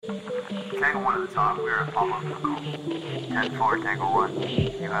Tango 1 at the top. We are at Pablo Pico. 10-4, Tango 1.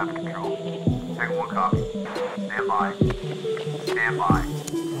 You have control. Tango 1 copy. Stand by. Stand by.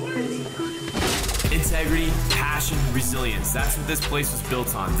 Integrity, passion, resilience. That's what this place was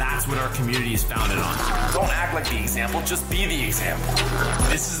built on. That's what our community is founded on. Don't act like the example, just be the example.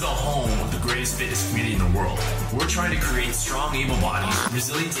 This is the home of the greatest fitness community in the world. We're trying to create strong, able bodies,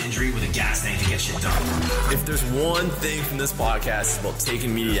 resilient to injury with a gas tank to get shit done. If there's one thing from this podcast, it's about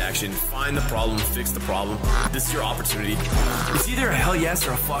taking immediate action, find the problem, fix the problem. This is your opportunity. It's either a hell yes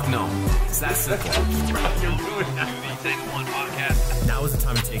or a fuck no. It's that simple. You're ruining the Tango 1 podcast. Now is the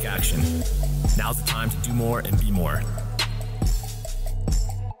time to take action. Now's the time to do more and be more.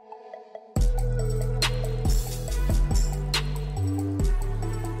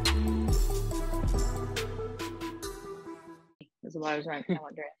 That's what I was wondering.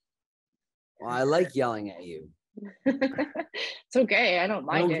 Well, I like yelling at you. It's okay. I don't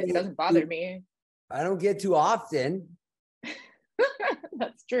mind it. It doesn't bother me. I don't get too often.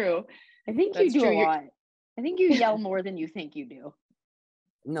 That's true. I think you do a lot. I think you yell more than you think you do.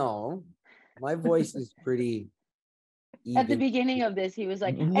 No, my voice is pretty even. At the beginning of this, he was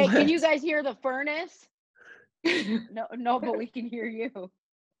like, "Hey, can you guys hear the furnace?" No, but we can hear you.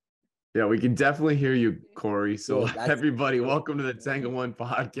 Yeah, we can definitely hear you, Corey. So Cool, everybody, welcome to the Tango 1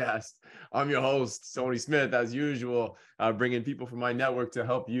 podcast. I'm your host, Tony Smith, as usual, bringing people from my network to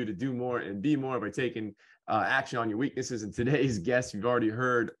help you to do more and be more by taking action on your weaknesses. And today's guests, you've already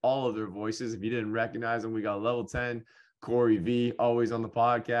heard all of their voices. If you didn't recognize them, we got Level 10, Corey V, always on the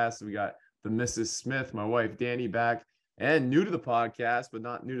podcast. We got the Mrs. Smith, my wife, Danny, back and new to the podcast, but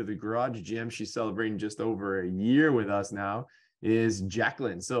not new to the Garage Gym. She's celebrating just over a year with us now, is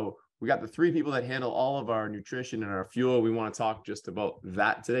Jacqueline. So we got the three people that handle all of our nutrition and our fuel. We want to talk just about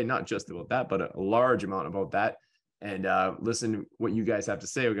that today, not just about that, but a large amount about that. And listen to what you guys have to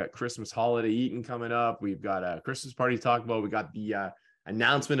say. We got Christmas holiday eating coming up. We've got a Christmas party to talk about. We got the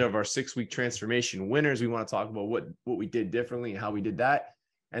announcement of our 6-week transformation winners. We want to talk about what we did differently and how we did that.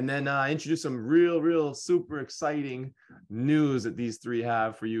 And then introduce some real super exciting news that these three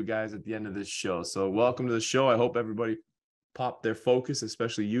have for you guys at the end of this show. So welcome to the show. I hope everybody pop their focus,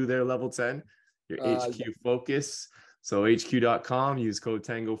 especially you there, Level 10, your HQ focus. So hq.com, use code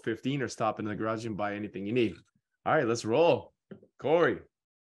Tango15 or stop in the garage and buy anything you need. All right, let's roll. Corey,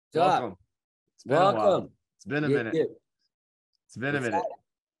 welcome. It's been a while. It's been a minute. It's been a minute.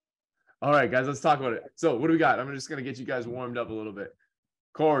 All right, guys, let's talk about it. So what do we got? I'm just going to get you guys warmed up a little bit.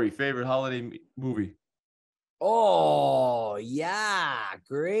 Corey, favorite holiday movie? Oh, yeah.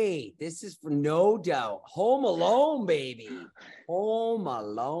 Great. This is for no doubt. Home Alone, baby. Home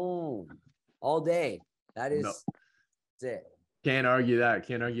Alone. All day. That's it. Can't argue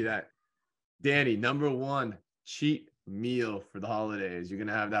that. Danny, number one cheat meal for the holidays. You're going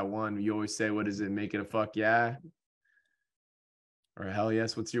to have that one. You always say, what is it? Make it a fuck yeah? Or hell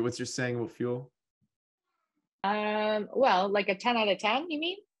yes. What's your saying about fuel? Well, like a 10 out of 10, you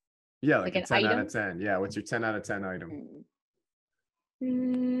mean? Yeah, like a 10 item? out of 10. Yeah, what's your 10 out of 10 item?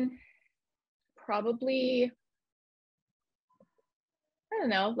 Probably, I don't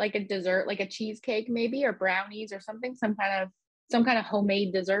know, like a dessert, like a cheesecake maybe, or brownies or something, some kind of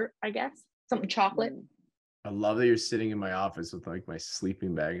homemade dessert, I guess. Something chocolate. I love that you're sitting in my office with like my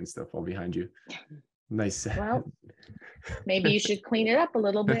sleeping bag and stuff all behind you. Nice. Well, maybe you should clean it up a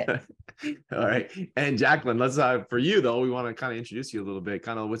little bit. All right. And Jacqueline, let's for you though, we want to kind of introduce you a little bit.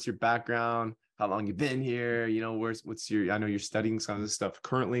 Kind of what's your background, how long you've been here, you know, what's your, I know you're studying some of this stuff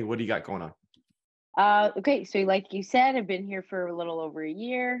currently. What do you got going on? Okay, so like you said, I've been here for a little over a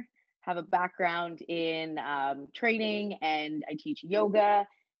year, have a background in training, and I teach yoga.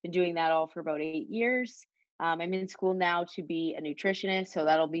 Been doing that all for about 8 years. I'm in school now to be a nutritionist, so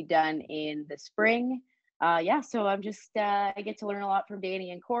that'll be done in the spring. So I'm just, I get to learn a lot from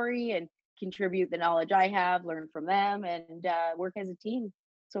Danny and Corey and contribute the knowledge I have, learn from them, and work as a team.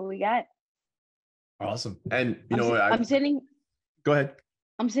 So what we got. Awesome. And Go ahead.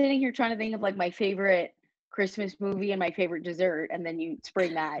 I'm sitting here trying to think of like my favorite Christmas movie and my favorite dessert, and then you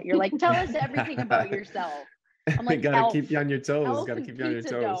spring that. You're like, tell us everything about yourself. I'm like, gotta keep you on your toes. Elf Gotta keep you on your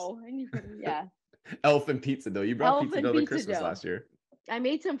toes. Yeah. Elf and pizza dough. You brought pizza dough to Christmas last year. I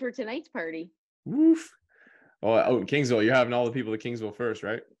made some for tonight's party. Woof. Oh, Kingsville. You're having all the people to Kingsville first,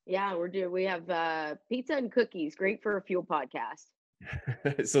 right? Yeah, we have pizza and cookies. Great for a fuel podcast.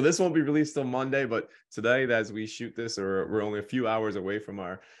 So this won't be released till Monday, but today, as we shoot this, we're only a few hours away from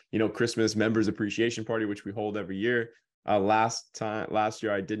our, Christmas members appreciation party, which we hold every year. Last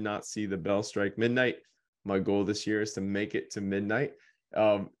year, I did not see the bell strike midnight. My goal this year is to make it to midnight.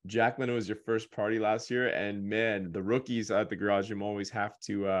 Jacqueline, it was your first party last year, and man, the rookies at the garage gym always have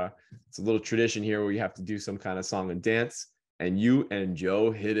to it's a little tradition here where you have to do some kind of song and dance, and you and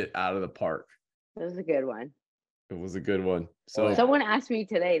Joe hit it out of the park. That was a good one. It was a good one. So Someone asked me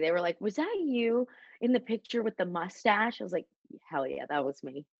today, they were like, was that you in the picture with the mustache? I was like, hell yeah, that was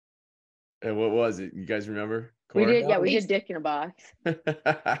me. and what was it? You guys remember? We Corey? did, yeah, we did Dick in a Box.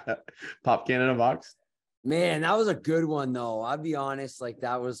 Pop can in a box. Man, that was a good one though. I'll be honest, like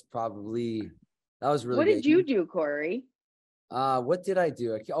that was really What good. did you do, Corey? What did I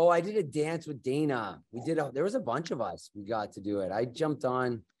do? Oh, I did a dance with Dana. There was a bunch of us. We got to do it. I jumped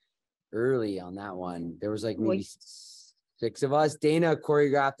on early on that one. There was like maybe 6 of us. Dana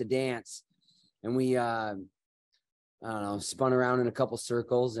choreographed the dance, and we I don't know, spun around in a couple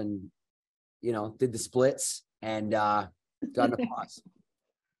circles and did the splits and got an applause.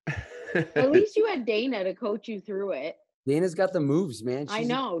 At least you had Dana to coach you through it. Dana's got the moves, man. I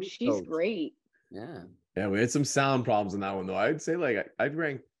know, she's great. Yeah. Yeah, we had some sound problems in that one though. I'd say like I'd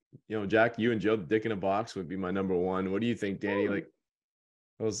rank, Jack, you and Joe, Dick in a Box would be my number one. What do you think, Danny? Like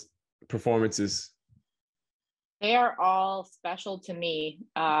those performances? They are all special to me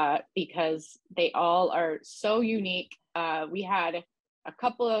because they all are so unique. We had a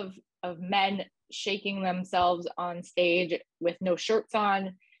couple of men shaking themselves on stage with no shirts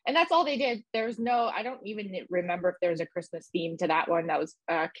on, and that's all they did. There's I don't even remember if there's a Christmas theme to that one. That was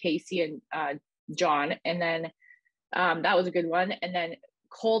Casey and John, and then that was a good one. And then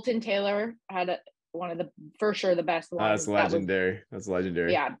Colton Taylor had one of the, for sure, the best ones. That's legendary. That's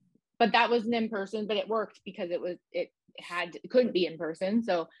legendary. Yeah, but that wasn't in person, but it worked because it couldn't be in person.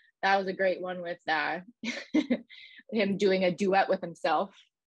 So that was a great one with him doing a duet with himself.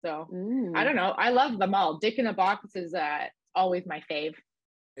 So I don't know. I love them all. Dick in a Box is always my fave.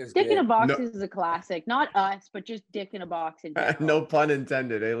 Dick in a Box is a classic. Not us, but just Dick in a Box in general. No pun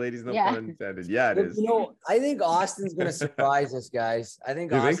intended, ladies. No pun intended. Yeah, it is. I think Austin's gonna surprise us, guys. I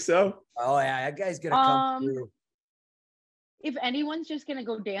think. You think so? Oh yeah, that guy's gonna come through. If anyone's just gonna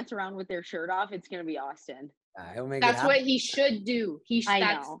go dance around with their shirt off, it's gonna be Austin. He'll make That's what he should do.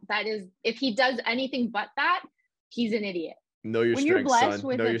 That is, if he does anything but that, he's an idiot. Know your when strengths, you're blessed son.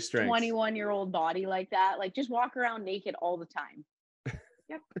 with know a your strengths. 21-year-old body like that, like just walk around naked all the time.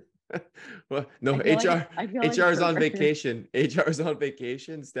 Yep. Well, no, HR is on vacation. HR is on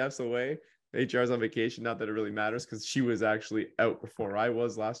vacation. Steph's away. HR is on vacation. Not that it really matters because she was actually out before I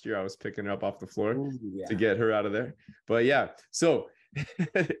was last year. I was picking her up off the floor to get her out of there. But yeah, so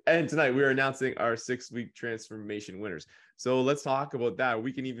and tonight we are announcing our 6-week transformation winners. So let's talk about that.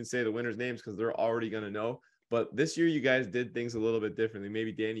 We can even say the winners' names because they're already going to know. But this year, you guys did things a little bit differently.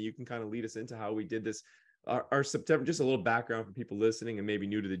 Maybe Danny, you can kind of lead us into how we did this. Our September, just a little background for people listening and maybe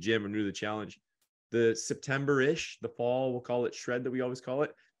new to the gym or new to the challenge. The September-ish, the fall, we'll call it shred that we always call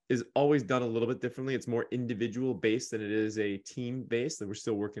it, is always done a little bit differently. It's more individual based than it is a team based. That we're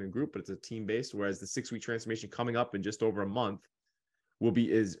still working in a group, but it's a team based. Whereas the 6-week transformation coming up in just over a month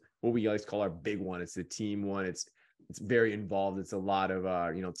is what we always call our big one. It's the team one. It's very involved. It's a lot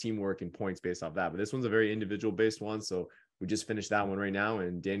of teamwork and points based off that. But this one's a very individual based one. So we just finished that one right now.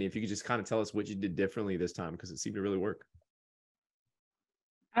 And Danny, if you could just kind of tell us what you did differently this time, because it seemed to really work.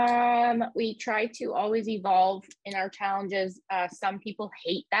 We try to always evolve in our challenges. Some people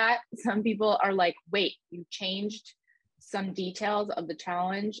hate that. Some people are like, wait, you changed some details of the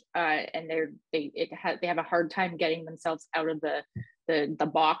challenge, and they have a hard time getting themselves out of the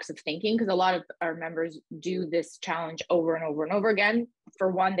box of thinking, because a lot of our members do this challenge over and over and over again.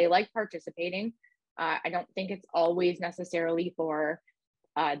 For one, they like participating. I don't think it's always necessarily for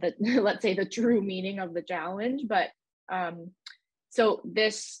let's say the true meaning of the challenge, but so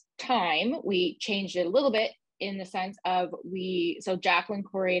this time we changed it a little bit in the sense of so Jacqueline,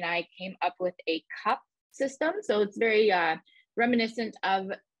 Corey, and I came up with a cup system. So it's very reminiscent of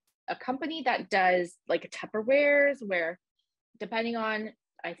a company that does like a Tupperwares, where depending on,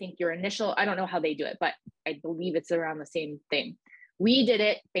 I think your initial, I don't know how they do it, but I believe it's around the same thing. We did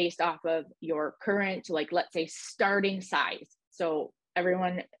it based off of your current, like, let's say starting size. So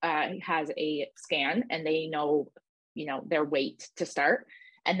everyone has a scan and they know, their weight to start.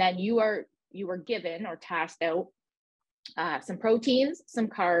 And then you were given or tasked out some proteins, some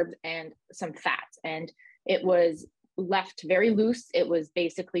carbs, and some fats. And it was left very loose. It was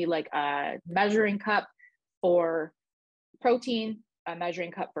basically like a measuring cup for protein, a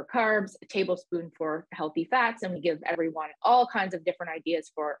measuring cup for carbs, a tablespoon for healthy fats. And we give everyone all kinds of different ideas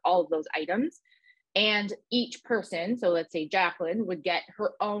for all of those items. And each person, so let's say Jacqueline, would get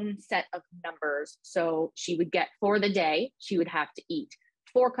her own set of numbers. So she would get, for the day, she would have to eat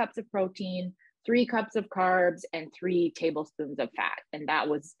 4 cups of protein, 3 cups of carbs and 3 tablespoons of fat. And that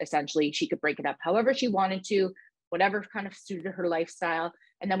was essentially, she could break it up however she wanted to, whatever kind of suited her lifestyle.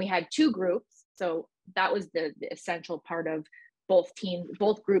 And then we had 2 groups. So that was the essential part of both teams.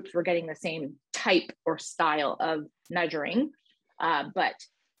 Both groups were getting the same type or style of measuring. But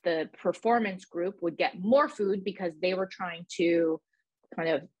the performance group would get more food because they were trying to kind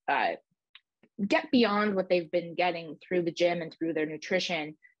of get beyond what they've been getting through the gym and through their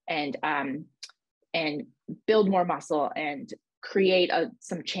nutrition, and build more muscle and create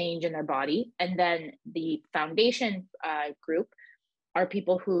some change in their body. And then the foundation group are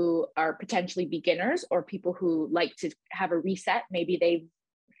people who are potentially beginners or people who like to have a reset. Maybe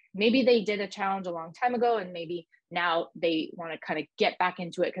they did a challenge a long time ago, and maybe now they want to kind of get back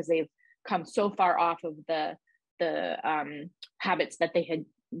into it because they've come so far off of the habits that they had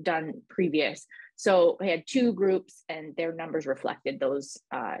done previous. So we had 2 groups, and their numbers reflected those,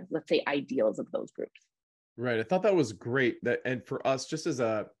 let's say, ideals of those groups. Right. I thought that was great. And for us, just as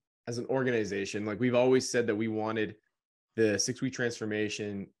an organization, like we've always said that we wanted the 6-week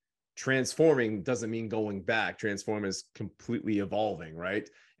transformation. Transforming doesn't mean going back. Transform is completely evolving, right?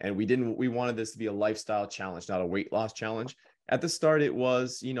 And we wanted this to be a lifestyle challenge, not a weight loss challenge. At the start, it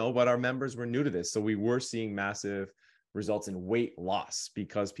was, but our members were new to this. So we were seeing massive results in weight loss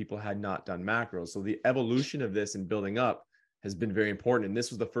because people had not done macros. So the evolution of this and building up has been very important. And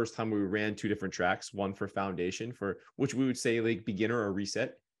this was the first time we ran 2 different tracks, one for foundation, for which we would say like beginner or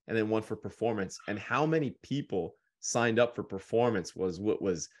reset, and then one for performance. And how many people signed up for performance was what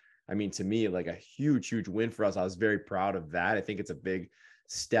was, to me, like a huge, huge win for us. I was very proud of that. I think it's a big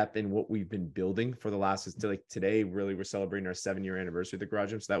step in what we've been building for the last, like today, really, we're celebrating our 7-year anniversary of the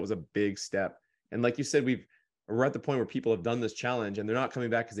Garage Gym. So that was a big step. And like you said, we're at the point where people have done this challenge and they're not coming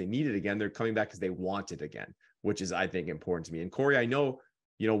back because they need it again. They're coming back because they want it again, which is, I think, important to me. And Corey, I know,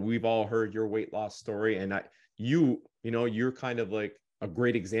 we've all heard your weight loss story, and you're kind of like a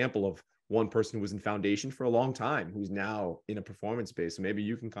great example of one person who was in foundation for a long time, who's now in a performance space. So maybe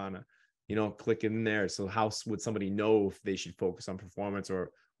you can kind of, click in there. So how would somebody know if they should focus on performance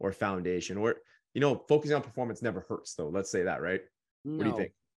or foundation, or, focusing on performance never hurts though. Let's say that, right? No. What do you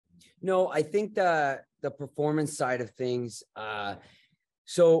think? No, I think the performance side of things.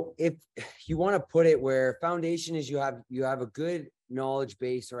 So if you want to put it where foundation is, you have a good knowledge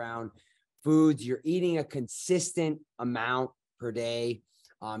base around foods, you're eating a consistent amount per day.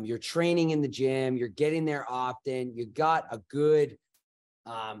 You're training in the gym, you're getting there often, you got a good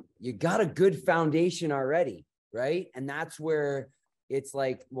foundation already, right? And that's where it's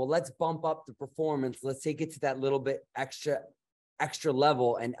like, well, let's bump up the performance. Let's take it to that little bit extra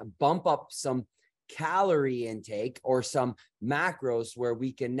level and bump up some calorie intake or some macros where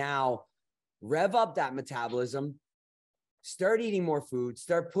we can now rev up that metabolism, start eating more food,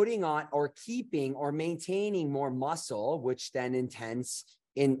 start putting on or keeping or maintaining more muscle, which then enhance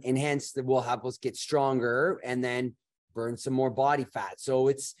will help us get stronger and then burn some more body fat. So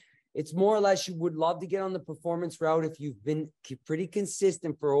it's more or less, you would love to get on the performance route if you've been pretty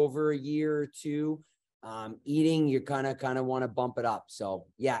consistent for over a year or 2. Eating, you kind of want to bump it up. So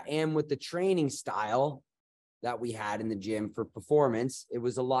yeah, and with the training style that we had in the gym for performance, it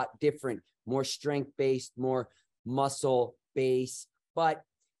was a lot different, more strength based, more muscle based. But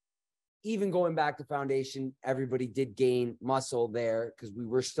even going back to foundation, everybody did gain muscle there because we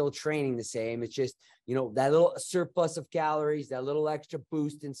were still training the same. It's just, that little surplus of calories, that little extra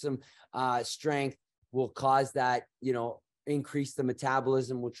boost in some strength will cause that, increase the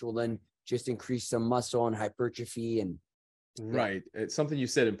metabolism, which will then just increase some muscle and hypertrophy. And right. It's something you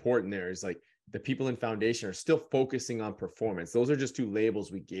said important there is like the people in foundation are still focusing on performance. Those are just 2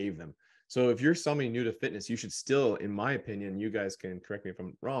 labels we gave them. So if you're somebody new to fitness, you should still, in my opinion, you guys can correct me if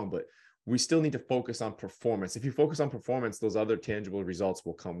I'm wrong, but we still need to focus on performance. If you focus on performance, those other tangible results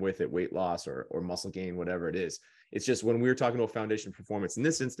will come with it, weight loss or muscle gain, whatever it is. It's just when we're talking about foundation performance, in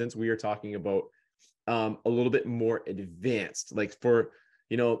this instance, we are talking about a little bit more advanced, like for,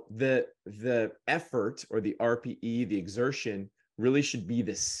 the effort or the RPE, the exertion really should be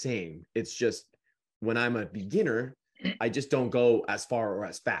the same. It's just when I'm a beginner, I just don't go as far or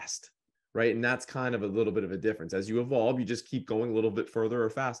as fast. Right. And that's kind of a little bit of a difference. As you evolve, you just keep going a little bit further or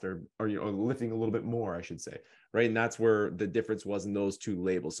faster, or lifting a little bit more, I should say. Right. And that's where the difference was in those 2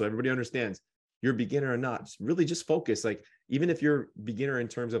 labels. So everybody understands you're a beginner or not, really just focus. Like, even if you're beginner in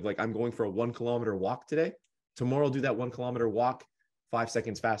terms of like, I'm going for a 1 kilometer walk today, tomorrow, do that 1 kilometer walk 5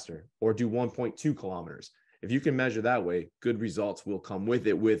 seconds faster, or do 1.2 kilometers. If you can measure that way, good results will come with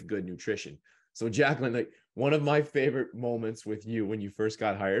it, with good nutrition. So Jacqueline, like one of my favorite moments with you when you first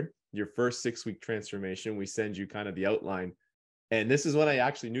got hired, your first 6-week transformation, we send you kind of the outline. And this is when I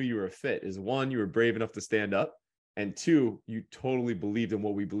actually knew you were a fit, is one, you were brave enough to stand up. And two, you totally believed in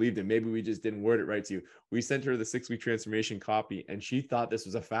what we believed in. Maybe we just didn't word it right to you. We sent her the 6-week transformation copy and she thought this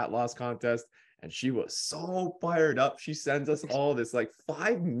was a fat loss contest. And she was so fired up. She sends us all this like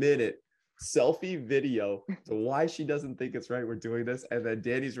 5-minute selfie video to why she doesn't think it's right we're doing this. And then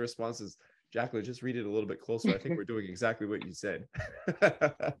Danny's response is, Jacqueline, just read it a little bit closer. I think we're doing exactly what you said.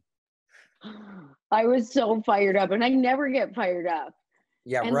 I was so fired up, and I never get fired up.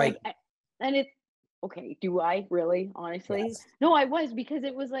 Yeah, And right. like, and it's okay. Do I really? Honestly, Yes. no. I was, because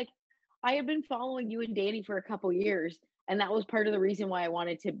it was like I had been following you and Danny for a couple years, and that was part of the reason why I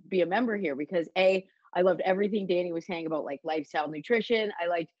wanted to be a member here. Because I loved everything Danny was saying about like lifestyle nutrition. I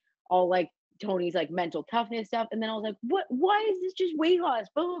liked all like Tony's like mental toughness stuff, and then I was like, what? Why is this just weight loss?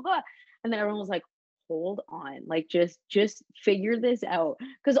 Blah blah blah. And then everyone was like, hold on, like just figure this out,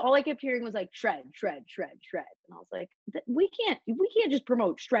 because all I kept hearing was like shred, shred, shred, shred, and I was like, we can't just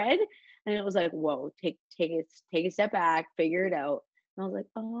promote shred. And it was like, whoa, take a step back, figure it out. And I was like,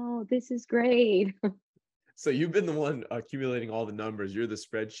 oh, this is great. So you've been the one accumulating all the numbers. You're the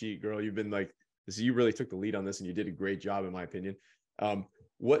spreadsheet girl. You've been like this. You really took the lead on this, and you did a great job, in my opinion.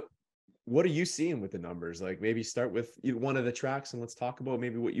 What are you seeing with the numbers? Like maybe start with one of the tracks and let's talk about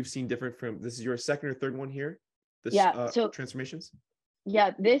maybe what you've seen different from, this is your second or third one here? This, so transformations?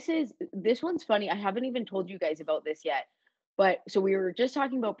 Yeah, this one's funny. I haven't even told you guys about this yet, but so we were just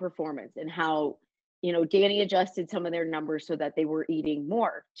talking about performance and how, Danny adjusted some of their numbers so that they were eating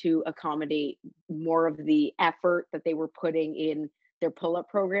more to accommodate more of the effort that they were putting in their pull-up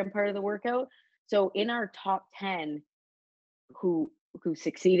program part of the workout. So in our top 10 who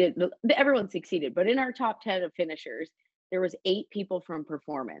succeeded, everyone succeeded, but in our top 10 of finishers, there was 8 people from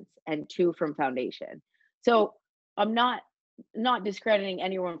performance and 2 from foundation. So I'm not discrediting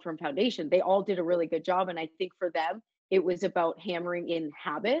anyone from foundation. They all did a really good job. And I think for them, it was about hammering in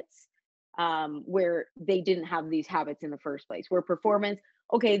habits where they didn't have these habits in the first place. Where performance,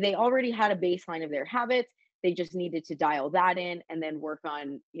 okay, they already had a baseline of their habits. They just needed to dial that in and then work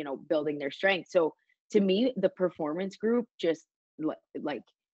on, building their strength. So to me, the performance group just like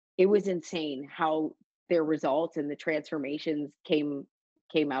it was insane how their results and the transformations came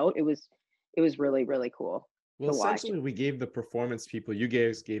out. It was really, really cool. Well, essentially we gave the performance people, you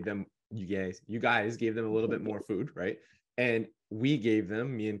guys gave them a little bit more food, right? And we gave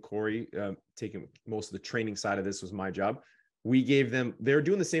them, me and Corey, taking most of the training side of this was my job. We gave them, they were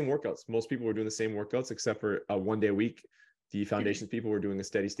doing the same workouts. Most people were doing the same workouts, except for 1 day a week. The foundations people were doing a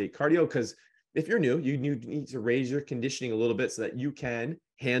steady state cardio, because if you're new, you need to raise your conditioning a little bit so that you can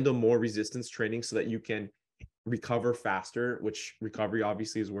handle more resistance training, so that you can recover faster, which recovery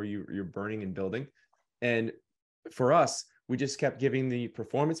obviously is where you're burning and building. And for us, we just kept giving the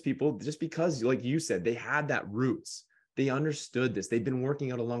performance people, just because, like you said, they had that roots. They understood this. They've been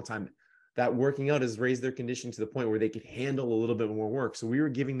working out a long time. That working out has raised their conditioning to the point where they could handle a little bit more work. So we were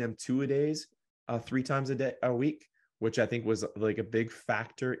giving them 2-a-days, 3 times a week, which I think was like a big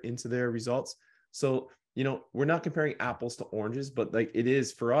factor into their results. So, we're not comparing apples to oranges, but like it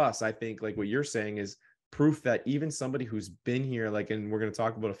is for us, I think like what you're saying is proof that even somebody who's been here, like, and we're going to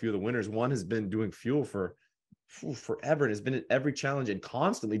talk about a few of the winners. One has been doing fuel for forever and has been at every challenge and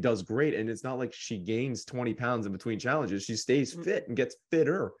constantly does great. And it's not like she gains 20 pounds in between challenges. She stays fit and gets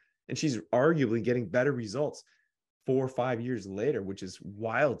fitter, and she's arguably getting better results 4 or 5 years later, which is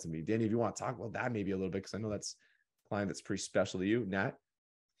wild to me. Danny, if you want to talk about that maybe a little bit, because I know that's a client that's pretty special to you. Nat?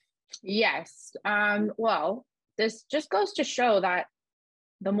 Yes. Well, this just goes to show that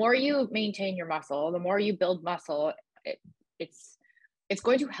the more you maintain your muscle, the more you build muscle, it's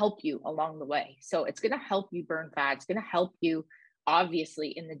going to help you along the way. So it's going to help you burn fat. It's going to help you obviously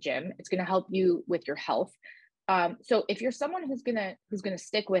in the gym. It's going to help you with your health. So if you're someone who's gonna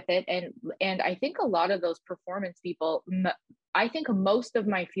stick with it, and I think a lot of those performance people, I think most of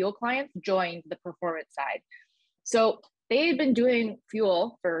my fuel clients joined the performance side. So they had been doing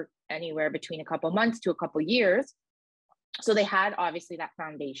fuel for anywhere between a couple months to a couple years. So they had obviously that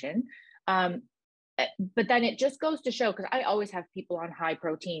foundation. But then it just goes to show, because I always have people on high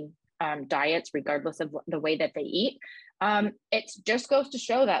protein diets, regardless of the way that they eat. It just goes to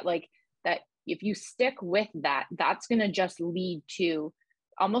show that that if you stick with that, that's going to just lead to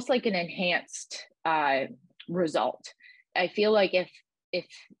almost like an enhanced result. I feel like if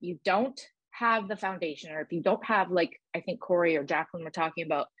you don't have the foundation, or if you don't have, like I think Corey or Jacqueline were talking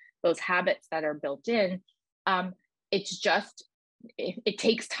about, those habits that are built in, it's just, it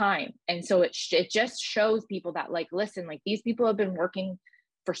takes time. And so it just shows people that, like, listen, like, these people have been working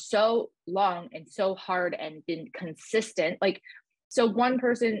for so long and so hard and been consistent. Like, so one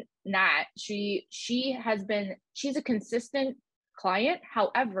person, Nat, she's a consistent client.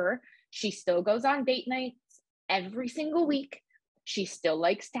 However, she still goes on date nights every single week. She still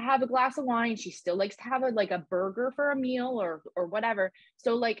likes to have a glass of wine. She still likes to have a burger for a meal or whatever.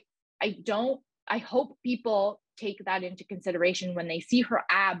 So like, I hope people take that into consideration when they see her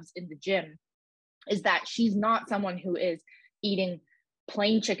abs in the gym, is that she's not someone who is eating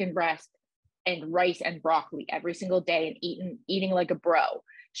plain chicken breast and rice and broccoli every single day and eating like a bro.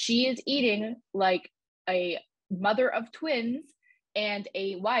 She is eating like a mother of twins and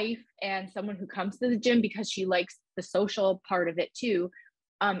a wife and someone who comes to the gym because she likes the social part of it too.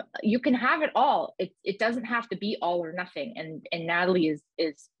 You can have it all. It doesn't have to be all or nothing. And Natalie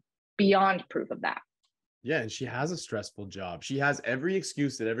is beyond proof of that. Yeah, and she has a stressful job. She has every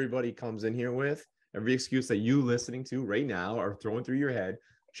excuse that everybody comes in here with, every excuse that you listening to right now are throwing through your head.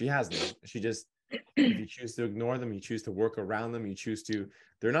 She has them. She just, if you choose to ignore them, you choose to work around them,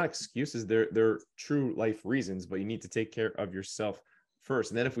 they're not excuses. They're true life reasons, but you need to take care of yourself first.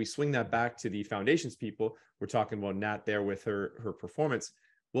 And then if we swing that back to the foundations people, we're talking about Nat there with her performance.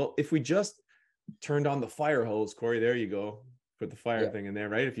 Well, if we just turned on the fire hose, Corey, there you go. Put the fire thing in there,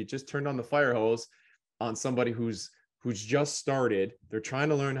 right? If you just turned on the fire hose on somebody who's just started, they're trying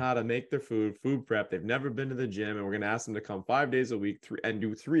to learn how to make their food prep. They've never been to the gym, and we're going to ask them to come 5 days a week and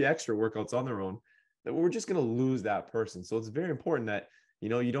do 3 extra workouts on their own, that we're just going to lose that person. So it's very important that,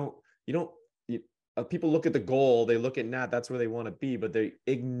 people look at the goal, they look at Nat, that's where they want to be, but they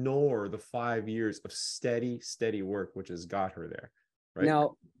ignore the 5 years of steady work, which has got her there. Right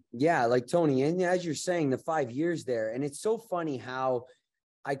now. Yeah. Like Tony, and as you're saying, the 5 years there, and it's so funny how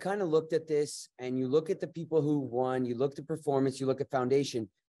I kind of looked at this, and you look at the people who won, you look at performance, you look at foundation,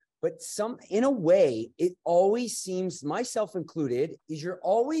 but in a way, it always seems, myself included, is you're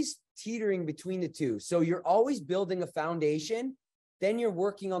always teetering between the two. So you're always building a foundation, then you're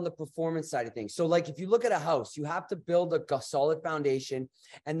working on the performance side of things. So like, if you look at a house, you have to build a solid foundation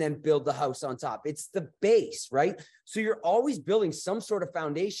and then build the house on top. It's the base, right? So you're always building some sort of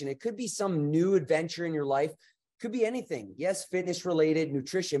foundation. It could be some new adventure in your life. Could be anything. Yes, fitness related,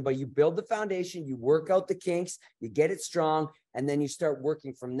 nutrition, but you build the foundation, you work out the kinks, you get it strong, and then you start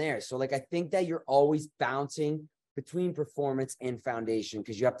working from there. So like, I think that you're always bouncing between performance and foundation,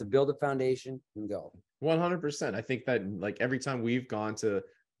 because you have to build a foundation and go. 100%. I think that like every time we've gone to,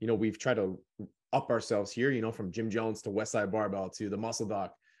 we've tried to up ourselves here, from Jim Jones to Westside Barbell to the Muscle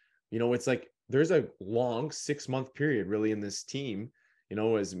Doc, it's like, there's a long 6-month period really in this team,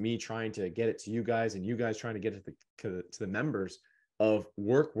 as me trying to get it to you guys and you guys trying to get it to the members of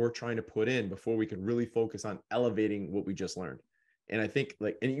work we're trying to put in before we can really focus on elevating what we just learned. And I think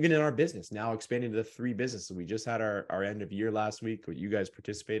and even in our business now, expanding to the 3 businesses, we just had our end of year last week, what you guys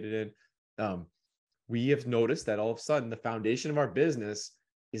participated in. We have noticed that all of a sudden the foundation of our business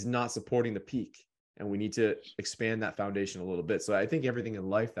is not supporting the peak, and we need to expand that foundation a little bit. So I think everything in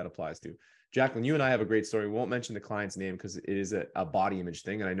life that applies to. Jacqueline, you and I have a great story. We won't mention the client's name because it is a body image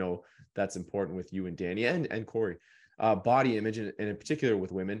thing. And I know that's important with you and Danny and Corey. Body image, and in particular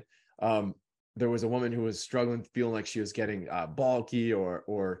with women. There was a woman who was struggling, feeling like she was getting bulky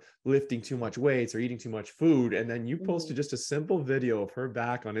or lifting too much weights or eating too much food. And then you posted just a simple video of her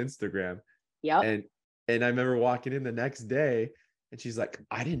back on Instagram. Yeah. And I remember walking in the next day and she's like,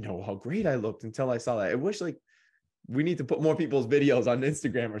 I didn't know how great I looked until I saw that. I wish we need to put more people's videos on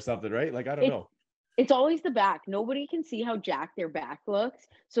Instagram or something, right? Like, I don't know. It's always the back. Nobody can see how jacked their back looks.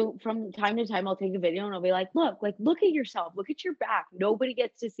 So from time to time, I'll take a video and I'll be like, look at yourself. Look at your back. Nobody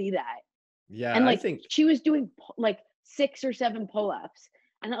gets to see that. Yeah. And I think she was doing like 6 or 7 pull-ups.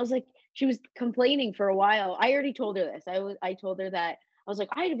 And I was like, she was complaining for a while. I already told her this. I told her that I was like,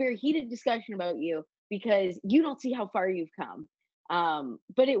 I had a very heated discussion about you because you don't see how far you've come.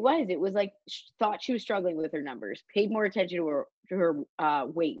 But it was like, she thought she was struggling with her numbers, paid more attention to her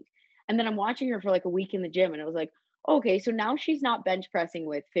weight. And then I'm watching her for like a week in the gym and I was like, okay, so now she's not bench pressing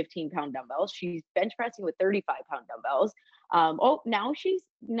with 15-pound dumbbells. She's bench pressing with 35-pound dumbbells. Now she's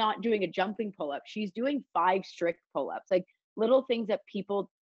not doing a jumping pull-up. She's doing 5 strict pull-ups, like little things that people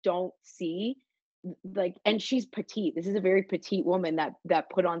don't see. And she's petite. This is a very petite woman that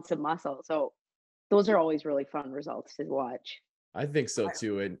put on some muscle. So those are always really fun results to watch. I think so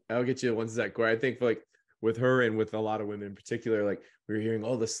too. And I'll get you one sec, Corey. I think with her and with a lot of women in particular, like we were hearing,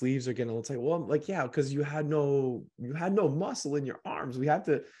 the sleeves are getting a little tight. Well, like, yeah, because you had no muscle in your arms. We have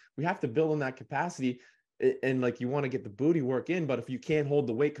to build on that capacity. And like, you want to get the booty work in, but if you can't hold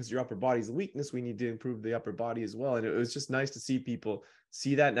the weight because your upper body's a weakness, we need to improve the upper body as well. And it was just nice to see people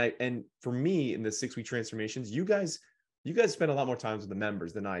see that. And for me, in the 6-week transformations, you guys spend a lot more time with the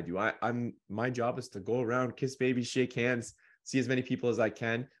members than I do. My job is to go around, kiss babies, shake hands, see as many people as I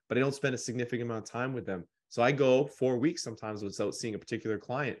can, but I don't spend a significant amount of time with them. So I go 4 weeks sometimes without seeing a particular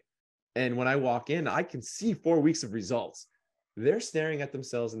client. And when I walk in, I can see 4 weeks of results. They're staring at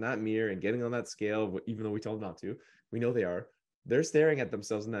themselves in that mirror and getting on that scale, even though we told them not to. We know they are. They're staring at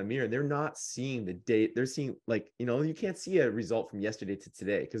themselves in that mirror. They're not seeing the date. They're seeing, like, you know, you can't see a result from yesterday to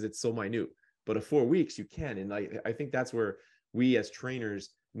today because it's so minute. But at 4 weeks, you can. And I think that's where we as trainers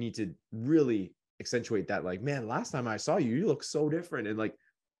need to really accentuate that. Like, man, last time I saw you, you look so different. And like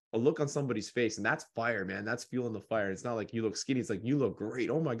a look on somebody's face, and that's fire, man. That's fueling the fire. It's not like you look skinny. It's like, you look great.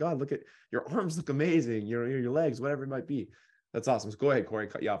 Oh my God, look at your arms, look amazing. Your legs, whatever it might be. That's awesome. So go ahead, Corey,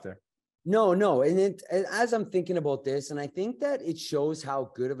 cut you off there. No. And as I'm thinking about this, and I think that it shows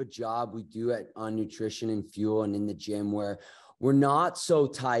how good of a job we do on nutrition and fuel and in the gym, where we're not so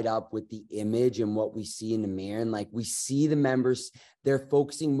tied up with the image and what we see in the mirror. And like, we see the members, they're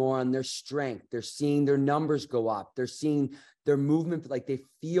focusing more on their strength. They're seeing their numbers go up. They're seeing their movement, like they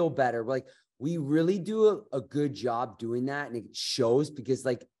feel better. Like, we really do a good job doing that. And it shows, because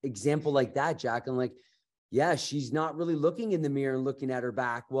like example like that, Jacqueline, like, yeah, she's not really looking in the mirror and looking at her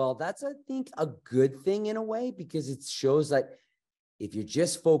back. Well, that's, I think, a good thing in a way, because it shows that if you're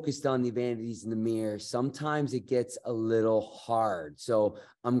just focused on the vanities in the mirror, sometimes it gets a little hard. So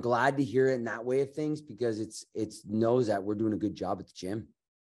I'm glad to hear it in that way of things, because it knows that we're doing a good job at the gym.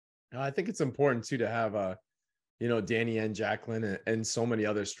 I think it's important too to have you know, Danny and Jacqueline and so many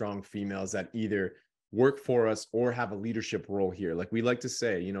other strong females that either work for us or have a leadership role here. Like we like to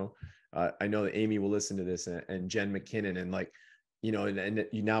say, you know, I know that Amy will listen to this, and Jen McKinnon, and like, you know, and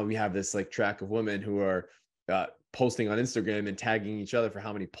now we have this like track of women who are posting on Instagram and tagging each other for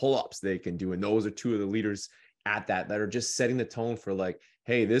how many pull-ups they can do. And those are two of the leaders at that are just setting the tone for like,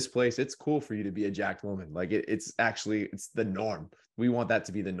 hey, this place, it's cool for you to be a jacked woman. Like it's the norm. We want that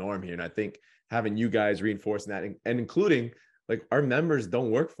to be the norm here. And I think having you guys reinforcing that and including, like, our members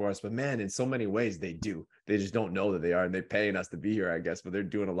don't work for us, but man, in so many ways they do. They just don't know that they are, and they're paying us to be here, I guess, but they're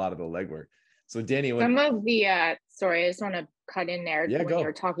doing a lot of the legwork. So Danny, some of the sorry, I just want to cut in there. Yeah, when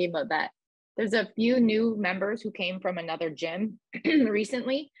you're talking about that, there's a few new members who came from another gym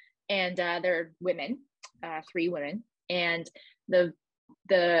recently, and they're women, 3 women. And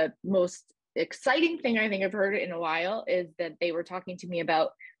the most exciting thing I think I've heard in a while is that they were talking to me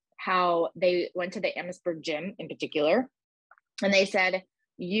about how they went to the Amherstburg gym in particular. And they said,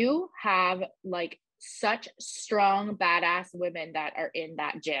 you have like such strong, badass women that are in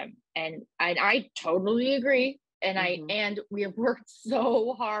that gym. And I totally agree. And and we have worked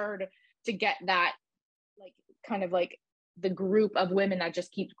so hard to get that, like, kind of like the group of women that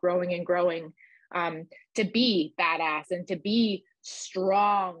just keeps growing and growing, to be badass and to be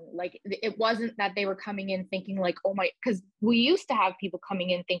strong. Like, it wasn't that they were coming in thinking like, oh my, because we used to have people coming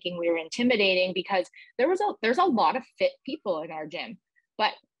in thinking we were intimidating, because there's a lot of fit people in our gym.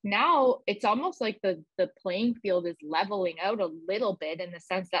 But now it's almost like the playing field is leveling out a little bit, in the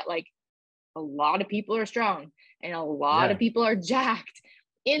sense that like a lot of people are strong and a lot of people are jacked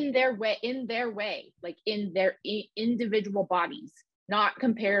in their way, like in their individual bodies, not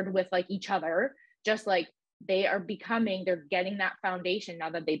compared with like each other, just like they're getting that foundation now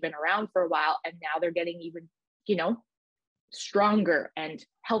that they've been around for a while, and now they're getting even, you know, stronger and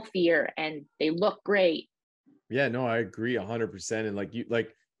healthier, and they look great. Yeah, no, I agree 100%. And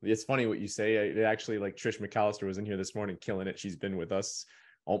like, it's funny what you say. It actually, like, Trish McAllister was in here this morning killing it. She's been with us,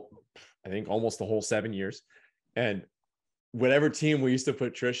 I think, almost the whole 7 years. And whatever team we used to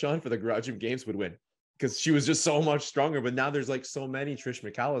put Trish on for the Garage Gym Games would win, because she was just so much stronger. But now there's like so many Trish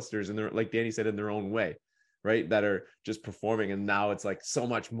McAllisters, and they're, like Danny said, in their own way, right, that are just performing. And now it's like so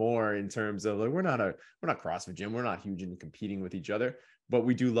much more in terms of like, we're not CrossFit gym. We're not huge into competing with each other, but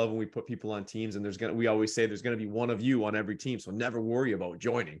we do love when we put people on teams. And we always say there's going to be one of you on every team. So never worry about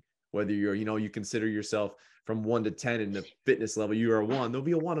joining, whether you're, you know, you consider yourself from 1 to 10 in the fitness level, you are a 1, there'll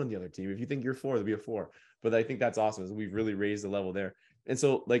be a 1 on the other team. If you think you're 4, there'll be a 4. But I think that's awesome, is we've really raised the level there. And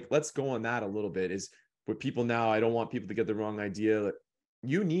so, like, let's go on that a little bit. Is with people now, I don't want people to get the wrong idea. Like,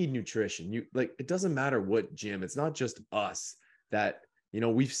 you need nutrition. It doesn't matter what gym. It's not just us that, you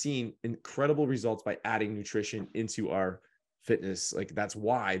know, we've seen incredible results by adding nutrition into our fitness. Like, that's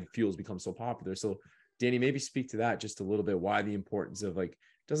why fuel's become so popular. So Danny, maybe speak to that just a little bit, why the importance of, like,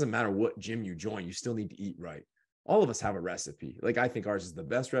 it doesn't matter what gym you join, you still need to eat right. All of us have a recipe. Like, I think ours is the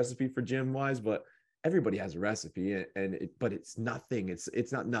best recipe for gym wise, but everybody has a recipe, but it's nothing.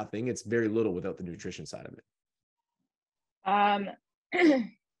 It's not nothing. It's very little without the nutrition side of it.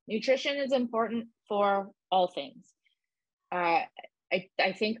 Nutrition is important for all things. I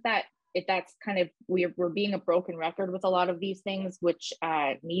think that that's kind of, we're being a broken record with a lot of these things, which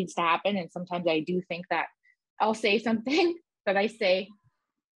needs to happen. And sometimes I do think that I'll say something that I say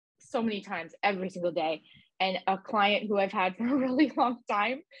so many times every single day. And a client who I've had for a really long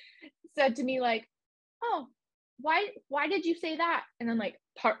time said to me like, oh, why did you say that? And I'm like,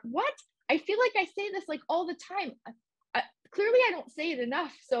 what? I feel like I say this like all the time. Clearly I don't say it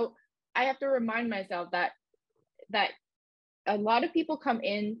enough. So I have to remind myself that a lot of people come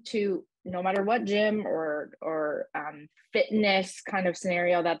into, no matter what gym or fitness kind of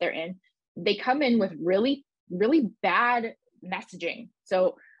scenario that they're in, they come in with really, really bad messaging.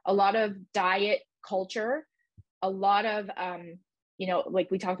 So a lot of diet culture, a lot of, like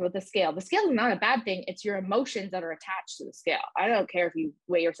we talked about the scale. The scale is not a bad thing. It's your emotions that are attached to the scale. I don't care if you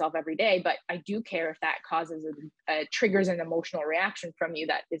weigh yourself every day, but I do care if that causes triggers an emotional reaction from you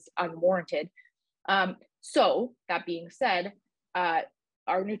that is unwarranted. So that being said,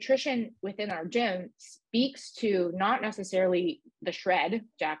 our nutrition within our gym speaks to not necessarily the shred,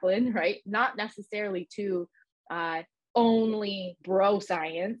 Jacqueline, right? Not necessarily to only bro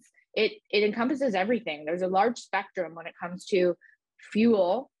science. It encompasses everything. There's a large spectrum when it comes to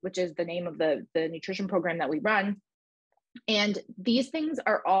Fuel, which is the name of the nutrition program that we run. And these things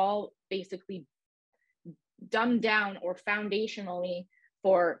are all basically dumbed down or foundationally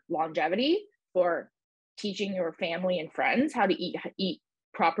for longevity, for teaching your family and friends how to eat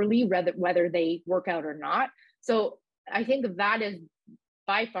properly, whether they work out or not. So I think that is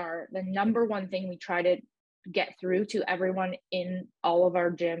by far the number one thing we try to get through to everyone in all of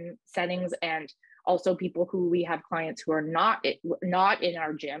our gym settings, and also people who we have clients who are not in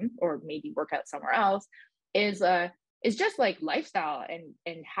our gym or maybe work out somewhere else, is just like lifestyle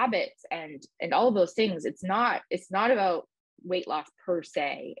and habits and all of those things. It's not about weight loss per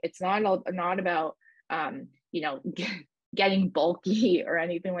se. It's not about getting bulky or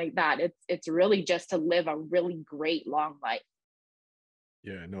anything like that. It's really just to live a really great long life.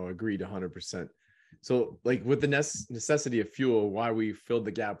 Yeah, no, agreed 100%. So like with the necessity of Fuel, why we filled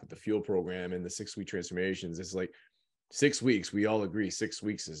the gap with the Fuel program and the 6-week transformations, it's like 6 weeks. We all agree 6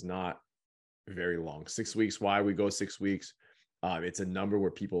 weeks is not very long. 6 weeks, why we go 6 weeks? It's a number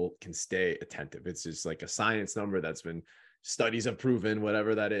where people can stay attentive. It's just like a science number that's been studies have proven,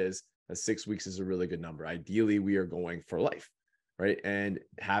 whatever that is, that 6 weeks is a really good number. Ideally, we are going for life, right? And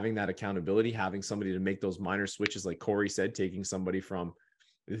having that accountability, having somebody to make those minor switches, like Corey said, taking somebody from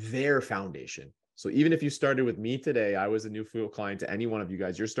their foundation. So even if you started with me today, I was a new Fuel client to any one of you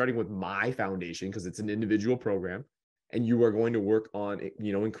guys, you're starting with my foundation because it's an individual program, and you are going to work on,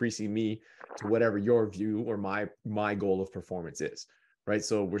 increasing me to whatever your view or my goal of performance is, right?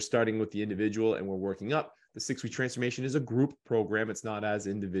 So we're starting with the individual and we're working up. The 6-week transformation is a group program. It's not as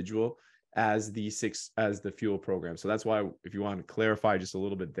individual as the Fuel program. So that's why, if you want to clarify just a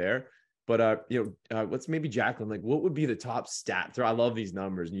little bit there. But let's maybe Jacqueline, like what would be the top stat? I love these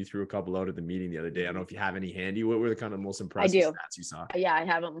numbers, and you threw a couple out at the meeting the other day. I don't know if you have any handy. What were the kind of most impressive stats you saw? Yeah, I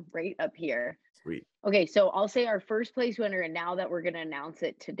have them right up here. Sweet. Okay, so I'll say our first place winner, and now that we're going to announce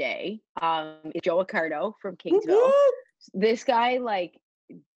it today, is Joe Accardo from Kingsville. Woo-hoo! This guy, like,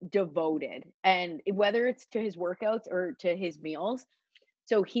 devoted, and whether it's to his workouts or to his meals.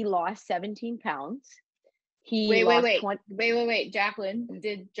 So he lost 17 pounds. Wait, Jacqueline,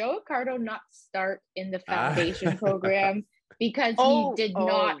 did Joe Accardo not start in the foundation program because he did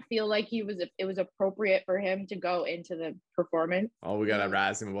not feel like it was appropriate for him to go into the performance? Oh, we gotta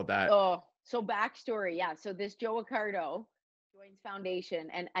ask him about that. So backstory, yeah. So this Joe Accardo joins foundation,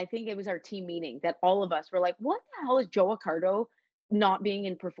 and I think it was our team meeting that all of us were like, "What the hell is Joe Accardo not being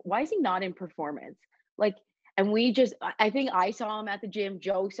in? Why is he not in performance?" Like, and I think I saw him at the gym.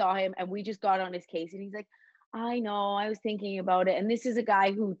 Joe saw him, and we just got on his case, and he's like, I know, I was thinking about it. And this is a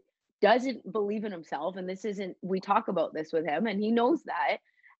guy who doesn't believe in himself. And we talk about this with him, and he knows that.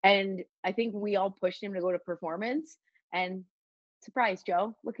 And I think we all pushed him to go to performance, and surprise,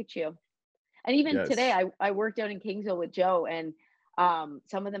 Joe, look at you. And even today, I worked out in Kingsville with Joe, and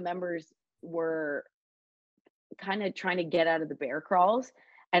some of the members were kind of trying to get out of the bear crawls.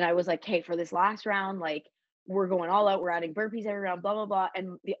 And I was like, hey, for this last round, like, we're going all out. We're adding burpees every round, blah, blah, blah.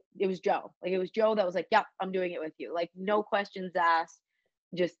 And it was Joe. Like, it was Joe that was like, yep, I'm doing it with you. Like, no questions asked.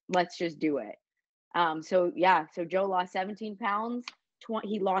 Let's just do it. So Joe lost 17 pounds.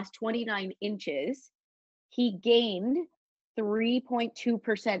 He lost 29 inches. He gained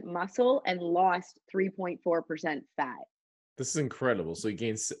 3.2% muscle and lost 3.4% fat. This is incredible. So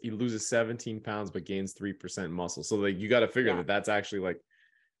he loses 17 pounds, but gains 3% muscle. So like, you got to figure that that's actually like,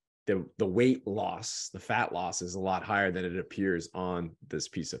 the weight loss, the fat loss is a lot higher than it appears on this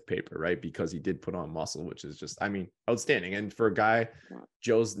piece of paper, right? Because he did put on muscle, which is just, outstanding. And for a guy,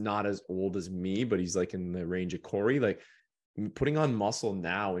 Joe's not as old as me, but he's like in the range of Corey, like putting on muscle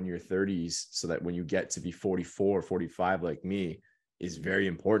now in your 30s so that when you get to be 44, 45, like me, is very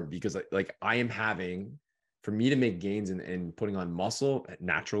important, because like I am having, for me to make gains and putting on muscle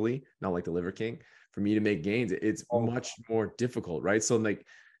naturally, not like the Liver King, for me to make gains, it's much more difficult, right? So like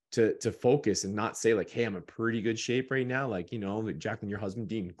to focus and not say like, hey, I'm in pretty good shape right now. Like, you know, like Jacqueline, your husband,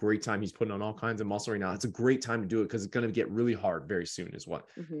 Dean, great time. He's putting on all kinds of muscle right now. It's a great time to do it because it's going to get really hard very soon is what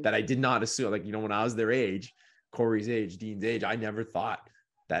that I did not assume. Like, you know, when I was their age, Corey's age, Dean's age, I never thought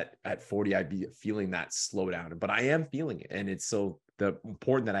that at 40, I'd be feeling that slowdown, but I am feeling it. And it's so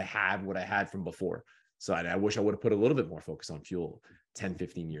important that I had what I had from before. So I wish I would have put a little bit more focus on fuel 10,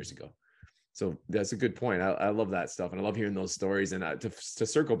 15 years ago. So that's a good point. I love that stuff. And I love hearing those stories. And to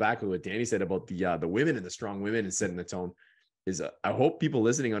circle back with what Danny said about the women and the strong women and setting the tone is I hope people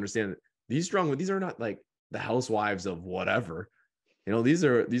listening understand that these are not like the housewives of whatever, you know, these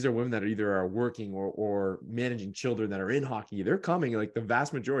are women that either are working or managing children that are in hockey. They're coming, like the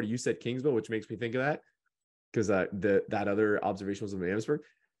vast majority. You said Kingsville, which makes me think of that because that other observation was in Amherstburg.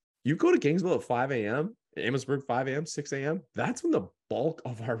 You go to Kingsville at 5 a.m., Amherstburg 5 a.m., 6 a.m. That's when the bulk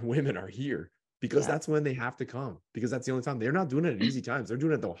of our women are here because that's when they have to come, because that's the only time. They're not doing it at easy times. They're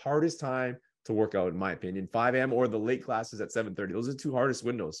doing it at the hardest time to work out, in my opinion, 5 a.m. or the late classes at 7:30. Those are the two hardest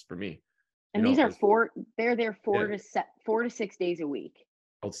windows for me. And these are they're there 4 to 6 days a week.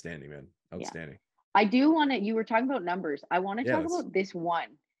 Outstanding, man. Outstanding. I do want to, you were talking about numbers. I want to talk about this one.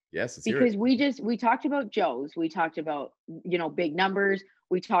 Yes. Because we talked about Joe's, we talked about, you know, big numbers.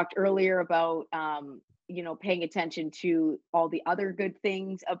 We talked earlier about, you know, paying attention to all the other good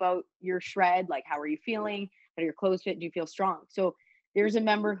things about your shred. Like, how are you feeling? How do your clothes fit? Do you feel strong? So there's a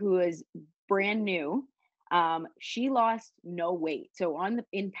member who is brand new. She lost no weight. So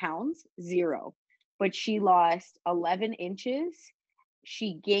in pounds, 0, but she lost 11 inches.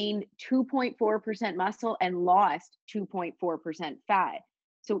 She gained 2.4% muscle and lost 2.4% fat.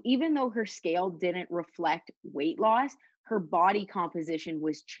 So even though her scale didn't reflect weight loss, her body composition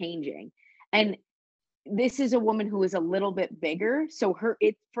was changing. And this is a woman who is a little bit bigger. So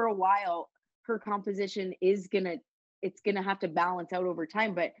for a while, her composition is it's gonna have to balance out over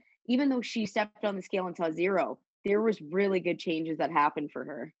time. But even though she stepped on the scale and saw 0, there was really good changes that happened for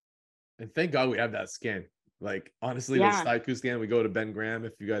her. And thank God we have that scan. Like, honestly, the Staiku scan, we go to Ben Graham.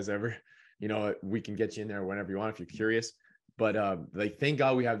 If you guys ever, you know, we can get you in there whenever you want if you're curious. But like, thank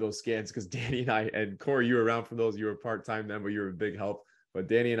God we have those scans, because Danny and I, and Corey, you were around for those. You were part-time then, but you were a big help. But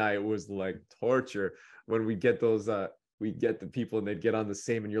Danny and I, it was like torture when we get those, we get the people and they'd get on the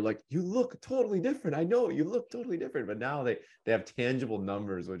same, and you're like, you look totally different. I know you look totally different. But now they have tangible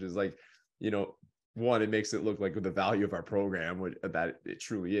numbers, which is like, you know, one, it makes it look like the value of our program, which that it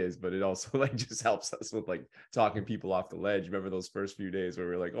truly is, but it also like just helps us with like talking people off the ledge. Remember those first few days where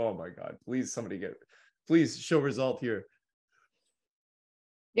we were like, oh my God, please please show result here.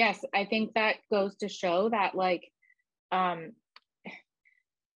 Yes, I think that goes to show that like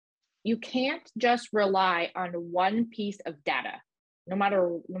you can't just rely on one piece of data, no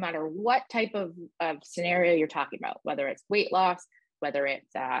matter what type of scenario you're talking about, whether it's weight loss, whether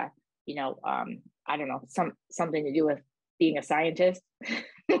it's you know, I don't know, something to do with being a scientist.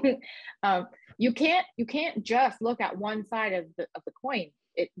 You can't just look at one side of the coin.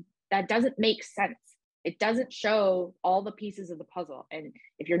 That doesn't make sense. It doesn't show all the pieces of the puzzle. And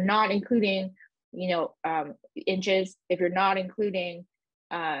if you're not including, you know, inches, if you're not including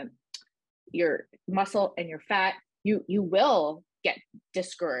your muscle and your fat, you will get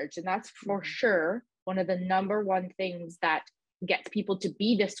discouraged. And that's for sure one of the number one things that gets people to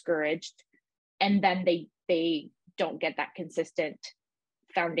be discouraged, and then they don't get that consistent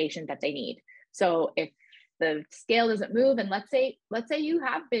foundation that they need. So if the scale doesn't move, and let's say you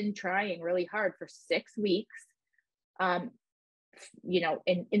have been trying really hard for 6 weeks, you know,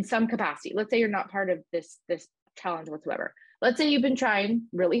 in some capacity, let's say you're not part of this challenge whatsoever. Let's say you've been trying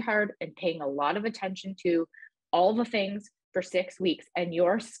really hard and paying a lot of attention to all the things for 6 weeks, and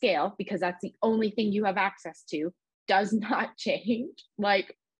your scale, because that's the only thing you have access to, does not change.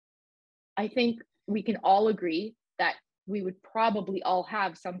 Like, I think we can all agree that we would probably all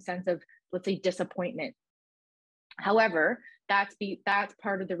have some sense of, let's say, disappointment. However, that's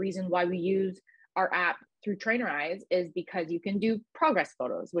part of the reason why we use our app through Trainerize, is because you can do progress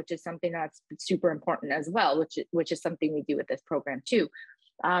photos, which is something that's super important as well, which is something we do with this program too.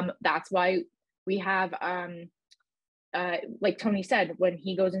 That's why we have, like Tony said, when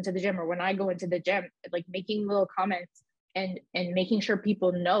he goes into the gym, or when I go into the gym, like making little comments and making sure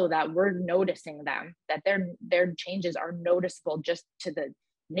people know that we're noticing them, that their changes are noticeable just to the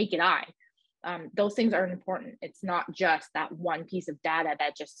naked eye. Those things are important. It's not just that one piece of data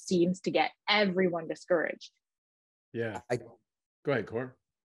that just seems to get everyone discouraged. Yeah. Go ahead, Cor.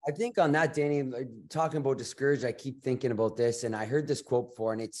 I think on that, Danny, like, talking about discouraged, I keep thinking about this, and I heard this quote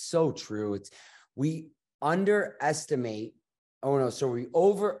before, and it's so true. It's we underestimate. Oh no, so we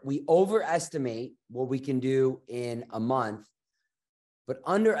overestimate what we can do in a month, but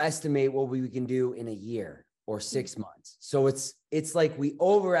underestimate what we can do in a year or 6 months. So it's like we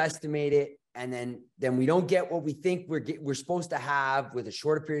overestimate it, and then we don't get what we think we're supposed to have with a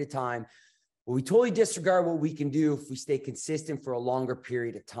shorter period of time. But we totally disregard what we can do if we stay consistent for a longer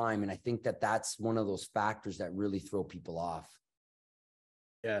period of time. And I think that that's one of those factors that really throw people off.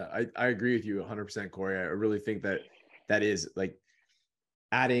 Yeah, I agree with you 100%, Corey. I really think that is like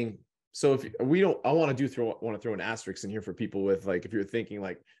adding. So if we don't, I want to throw an asterisk in here for people with, like, if you're thinking,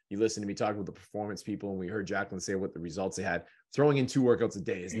 like, you listen to me talking with the performance people and we heard Jacqueline say what the results they had, throwing in 2 workouts a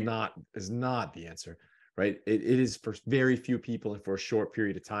day is not the answer, right? It is for very few people and for a short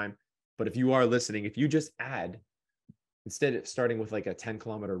period of time. But if you are listening, if you just add, instead of starting with like a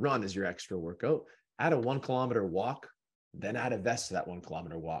 10-kilometer run as your extra workout, add a 1-kilometer walk, then add a vest to that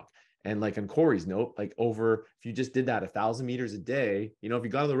 1-kilometer walk. And like on Corey's note, like if you just did that 1,000 meters a day, you know, if you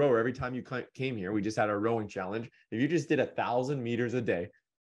got on the rower every time you came here, we just had our rowing challenge. If you just did 1,000 meters a day,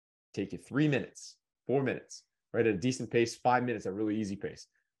 take you 3 minutes, 4 minutes, right? At a decent pace, 5 minutes, a really easy pace.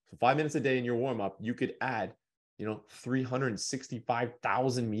 So 5 minutes a day in your warm up, you could add,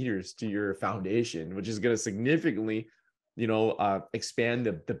 365,000 meters to your foundation, which is going to significantly, expand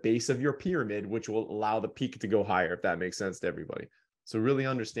the base of your pyramid, which will allow the peak to go higher, if that makes sense to everybody. So really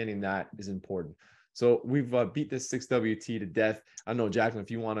understanding that is important. So we've beat this 6WT to death. I don't know, Jacqueline,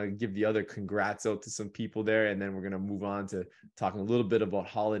 if you want to give the other congrats out to some people there, and then we're going to move on to talking a little bit about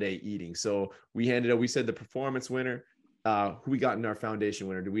holiday eating. So we said the performance winner, who we got in our foundation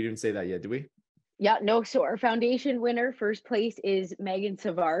winner. We didn't say that yet, did we? Yeah, no. So our foundation winner, first place, is Megan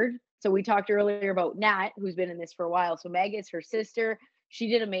Savard. So we talked earlier about Nat, who's been in this for a while. So Meg is her sister. She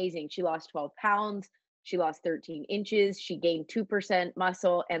did amazing. She lost 12 pounds. She lost 13 inches. She gained 2%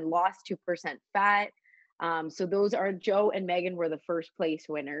 muscle and lost 2% fat. So those are Joe and Megan were the first place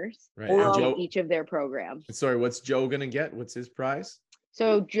winners, right. Each of their programs. Sorry, what's Joe going to get? What's his prize?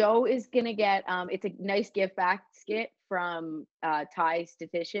 So Joe is going to get, it's a nice gift basket from Ty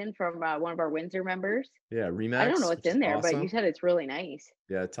Statistician, from one of our Windsor members. Yeah, Remax. I don't know what's in there, awesome. but you said it's really nice.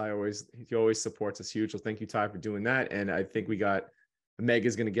 Yeah, Ty always supports us huge. So thank you, Ty, for doing that. And I think Meg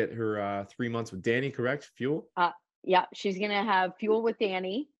is going to get her 3 months with Danny, correct? Fuel? Yeah, she's going to have Fuel with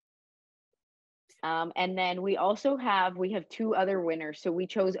Danny. And then we have 2 other winners. So we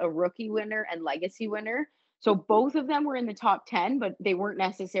chose a rookie winner and legacy winner. So both of them were in the top 10, but they weren't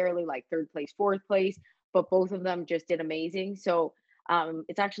necessarily like 3rd place, 4th place, but both of them just did amazing. So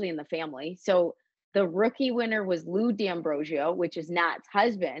it's actually in the family. So the rookie winner was Lou D'Ambrosio, which is Nat's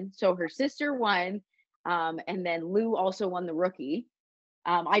husband. So her sister won. And then Lou also won the rookie.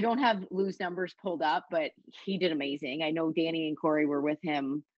 I don't have Lou's numbers pulled up, but he did amazing. I know Danny and Corey were with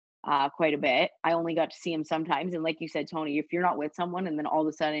him quite a bit. I only got to see him sometimes. And like you said, Tony, if you're not with someone and then all of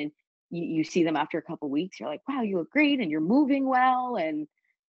a sudden you see them after a couple of weeks, you're like, wow, you look great and you're moving well. And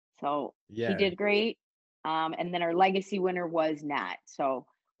so he did great. And then our legacy winner was Nat. So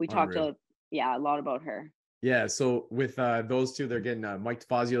we talked a lot about her. Yeah. So with those 2, they're getting Mike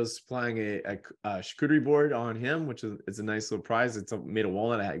Fazio's supplying a charcuterie board on him, which is a nice little prize. It's made of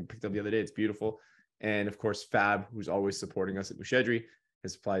walnut. I picked up the other day. It's beautiful. And of course, Fab, who's always supporting us at Mushedri,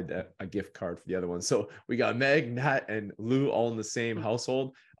 has supplied a gift card for the other one. So we got Meg, Nat, and Lou all in the same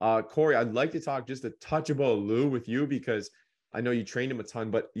household. Corey, I'd like to talk just a touch about Lou with you, because I know you trained him a ton,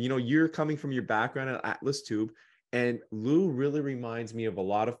 but you're coming from your background at Atlas Tube, and Lou really reminds me of a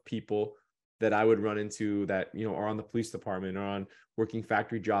lot of people that I would run into that, are on the police department or on working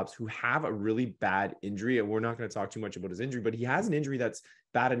factory jobs who have a really bad injury. And we're not going to talk too much about his injury, but he has an injury that's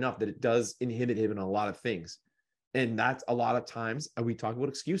bad enough that it does inhibit him in a lot of things. And that's a lot of times we talk about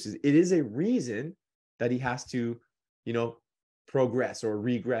excuses. It is a reason that he has to, progress or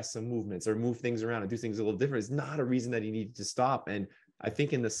regress some movements or move things around and do things a little different. It's not a reason that he needed to stop. And I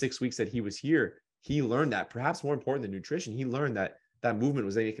think in the 6 weeks that he was here, he learned that, perhaps more important than nutrition, he learned that movement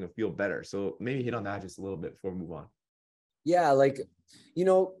was making him feel better. So maybe hit on that just a little bit before we move on. Yeah.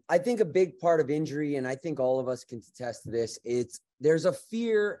 I think a big part of injury, and I think all of us can attest to this, there's a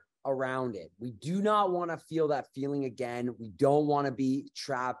fear around it. We do not want to feel that feeling again. We don't want to be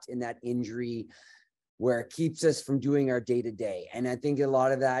trapped in that injury where it keeps us from doing our day-to-day. And I think a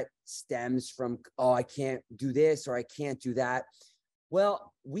lot of that stems from, I can't do this or I can't do that.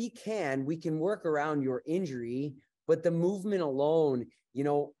 Well, we can work around your injury, but the movement alone,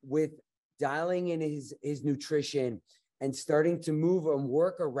 with dialing in his nutrition and starting to move and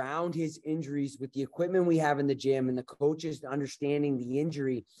work around his injuries with the equipment we have in the gym and the coaches understanding the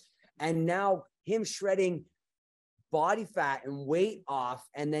injury. And now him shredding body fat and weight off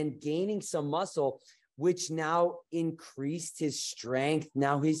and then gaining some muscle, which now increased his strength.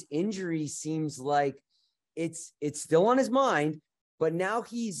 Now his injury seems like it's still on his mind, but now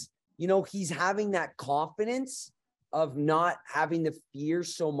he's having that confidence of not having to fear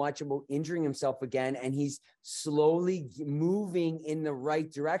so much about injuring himself again. And he's slowly moving in the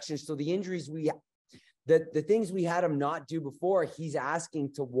right direction. So the injuries the things we had him not do before, he's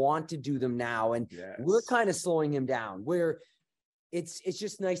asking to want to do them now. And we're kind of slowing him down, where it's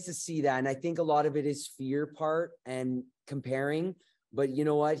just nice to see that. And I think a lot of it is fear part and comparing, but you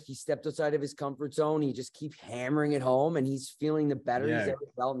know what? He stepped outside of his comfort zone. He just keeps hammering it home, and he's feeling the better he's ever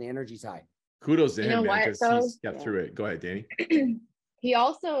felt, and the energy's high. Kudos to him, man, because he's got through it. Go ahead, Danny. He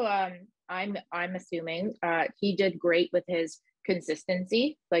also, I'm assuming he did great with his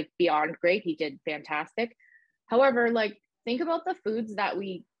consistency, like beyond great. He did fantastic. However, like, think about the foods that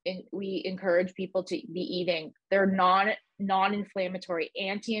we encourage people to be eating. They're non-inflammatory,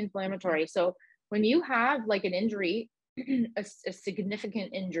 anti-inflammatory. So when you have like an injury, a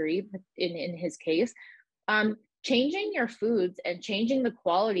significant injury in his case, changing your foods and changing the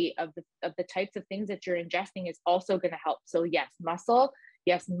quality of the types of things that you're ingesting is also going to help. So yes, muscle,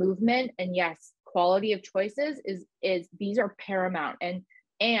 yes, movement, and yes, quality of choices is these are paramount.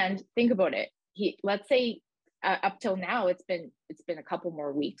 And think about it. Let's say up till now it's been a couple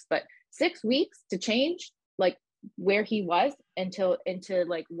more weeks, but 6 weeks to change like where he was into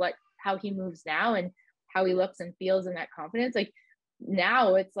like how he moves now and how he looks and feels in that confidence. Like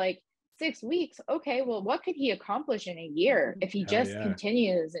now it's like 6 weeks. Okay, well, what could he accomplish in a year if he just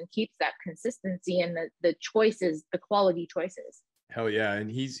continues and keeps that consistency and the choices, the quality choices? Hell yeah.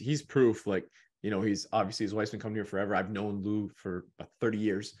 And he's proof. Like, he's obviously, his wife's been coming here forever. I've known Lou for about 30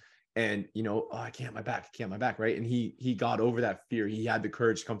 years. And, I can't my back, right? And he got over that fear. He had the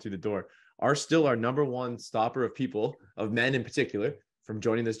courage to come through the door. Our number one stopper of people, of men in particular, from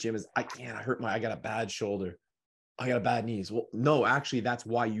joining this gym is, I got a bad shoulder. I got a bad knees. Well, no, actually, that's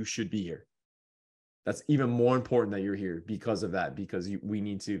why you should be here. That's even more important that you're here because of that, because we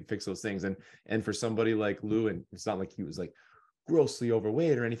need to fix those things. And for somebody like Lou, and it's not like he was like grossly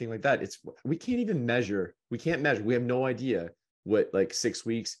overweight or anything like that. We can't measure. We have no idea what like 6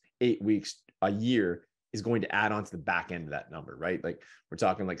 weeks, 8 weeks, a year is going to add on to the back end of that number, right? Like we're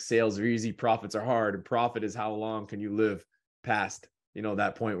talking like sales are easy, profits are hard, and profit is how long can you live past,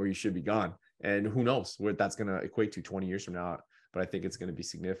 that point where you should be gone. And who knows where that's going to equate to 20 years from now, but I think it's going to be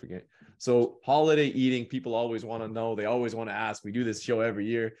significant. So holiday eating, people always want to know, they always want to ask. We do this show every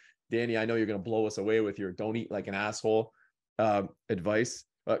year. Danny, I know you're going to blow us away with your don't eat like an asshole advice.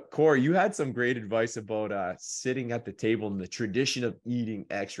 Corey, you had some great advice about sitting at the table and the tradition of eating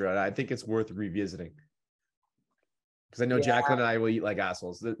extra. And I think it's worth revisiting. Because I know Jacqueline and I will eat like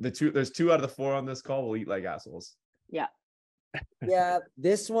assholes. There's 2 out of the 4 on this call will eat like assholes. Yeah. Yeah,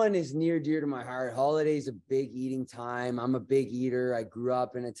 this one is near dear to my heart. Holidays a big eating time. I'm a big eater. I grew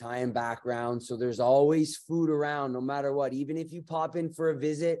up in an Italian background, so there's always food around no matter what. Even if you pop in for a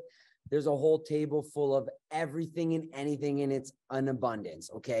visit, there's a whole table full of everything and anything, and it's an abundance.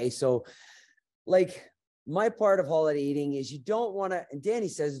 Okay, so like my part of holiday eating is you don't want to, and Danny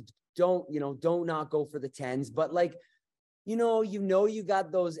says don't not go for the 10s, but like you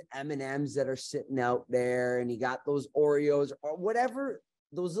got those M&Ms that are sitting out there, and you got those Oreos or whatever,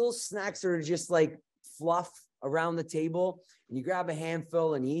 those little snacks that are just like fluff around the table, and you grab a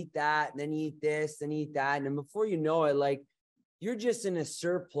handful and you eat that, and then you eat this and eat that. And then before you know it, like you're just in a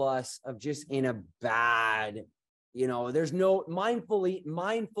surplus of just in a bad, there's no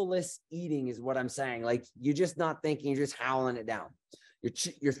mindfulness eating is what I'm saying. Like you're just not thinking, you're just howling it down.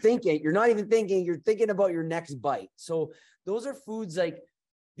 You're thinking, you're not even thinking, you're thinking about your next bite. So those are foods like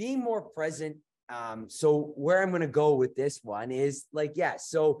being more present. So where I'm going to go with this one is like,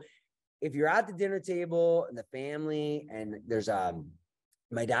 so if you're at the dinner table and the family, and there's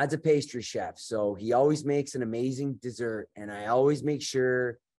my dad's a pastry chef, so he always makes an amazing dessert, and I always make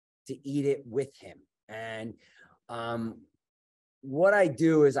sure to eat it with him. And what I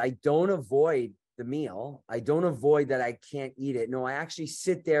do is I don't avoid the meal. I don't avoid that I can't eat it. No, I actually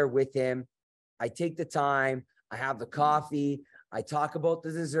sit there with him. I take the time. I have the coffee. I talk about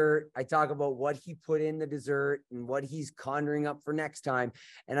the dessert. I talk about what he put in the dessert and what he's conjuring up for next time.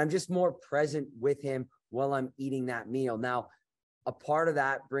 And I'm just more present with him while I'm eating that meal. Now, a part of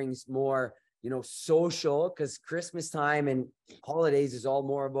that brings more, social, because Christmas time and holidays is all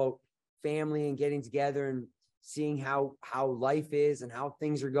more about family and getting together and seeing how life is and how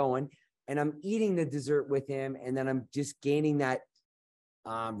things are going. and I'm eating the dessert with him, and then I'm just gaining that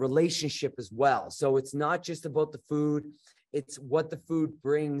relationship as well. So it's not just about the food, it's what the food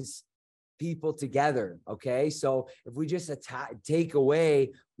brings people together. Okay, so if we just take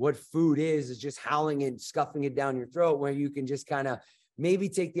away what food is just howling and scuffing it down your throat, where you can just kind of maybe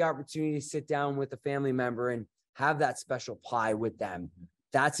take the opportunity to sit down with a family member and have that special pie with them.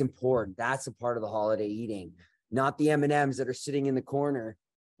 That's important. That's a part of the holiday eating, not the M&Ms that are sitting in the corner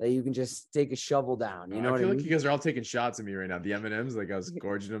that you can just take a shovel down. You know what I mean? Like you guys are all taking shots at me right now. The M&Ms, like I was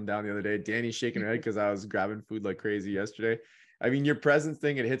gorging them down the other day. Danny's shaking her head because I was grabbing food like crazy yesterday. I mean, your presence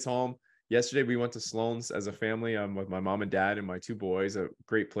thing, it hits home. Yesterday, we went to Sloan's as a family. I'm with my mom and dad and my two boys, a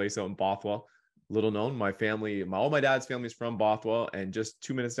great place out in Bothwell. Little known, my family, all my dad's family is from Bothwell, and just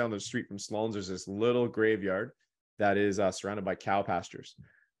 2 minutes down the street from Sloan's, there's this little graveyard that is surrounded by cow pastures.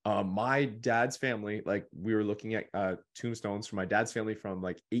 My dad's family, like we were looking at tombstones for my dad's family from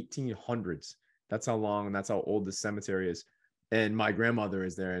like 1800s. That's how long and that's how old the cemetery is. And my grandmother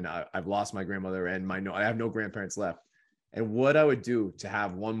is there, and I've lost my grandmother, and I have no grandparents left. And what I would do to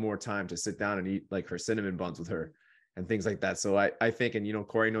have one more time to sit down and eat like her cinnamon buns with her and things like that. So I think, and you know,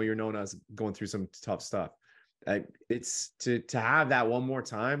 Corey, I know you're known as going through some tough stuff. It's to have that one more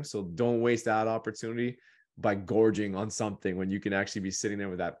time. So don't waste that opportunity by gorging on something when you can actually be sitting there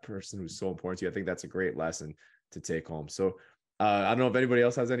with that person who's so important to you. I think that's a great lesson to take home. So I don't know if anybody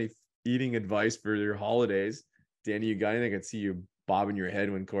else has any eating advice for your holidays. Danny, you got anything? I could see you bobbing your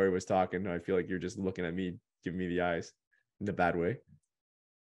head when Corey was talking. I feel like you're just looking at me, giving me the eyes in a bad way.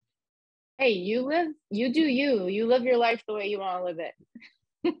 Hey, you do you live your life the way you want to live it.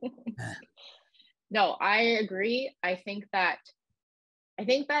 No, I agree. I think that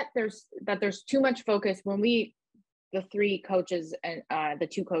there's too much focus when the three coaches and the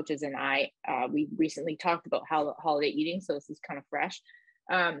two coaches and I, we recently talked about holiday eating. So this is kind of fresh.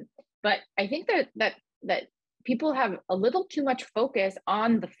 But I think that people have a little too much focus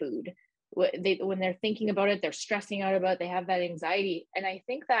on the food. When they're thinking about it, they're stressing out about it, they have that anxiety. And I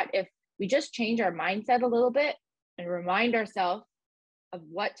think that if we just change our mindset a little bit and remind ourselves of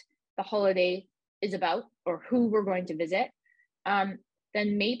what the holiday is about or who we're going to visit,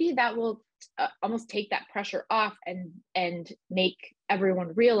 then maybe that will almost take that pressure off and make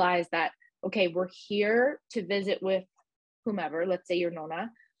everyone realize that, okay, we're here to visit with whomever, let's say you're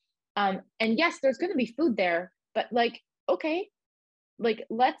Nona. And yes, there's going to be food there, but like, okay, like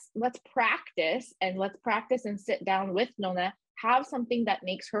let's practice and sit down with Nona, have something that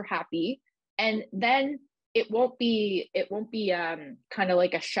makes her happy. And then it won't be kind of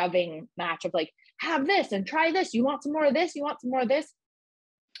like a shoving match of like, have this and try this. You want some more of this? You want some more of this?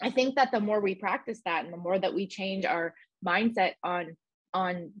 I think that the more we practice that and the more that we change our mindset on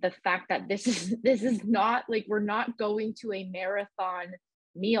the fact that this is not like, we're not going to a marathon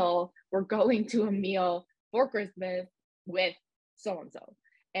meal, we're going to a meal for Christmas with so-and-so.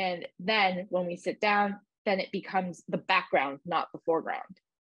 And then when we sit down, then it becomes the background, not the foreground.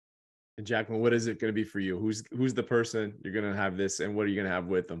 And Jacqueline, what is it going to be for you? Who's the person you're going to have this, and what are you going to have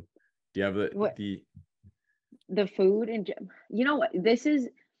with them? Do you have the food? And you know what, this is,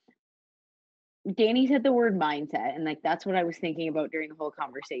 Danny said the word mindset, and like that's what I was thinking about during the whole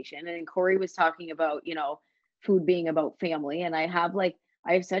conversation. And then Corey was talking about, you know, food being about family, and I have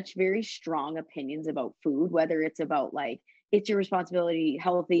such very strong opinions about food, whether it's about like it's your responsibility,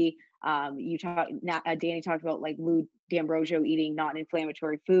 healthy. Danny talked about like Lou D'Ambrosio eating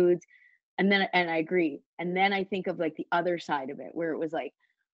non-inflammatory foods, and I agree. And then I think of like the other side of it, where it was like,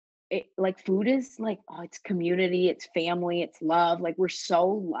 food is like, oh, it's community, it's family, it's love. Like we're so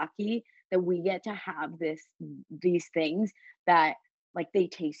lucky that we get to have these things that like they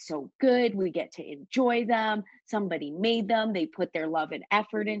taste so good. We get to enjoy them. Somebody made them. They put their love and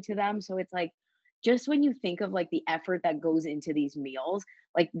effort into them. So it's like, just when you think of like the effort that goes into these meals,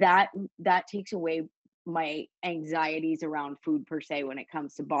 like that takes away my anxieties around food per se when it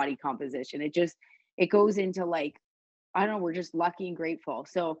comes to body composition. It goes into like, I don't know, we're just lucky and grateful.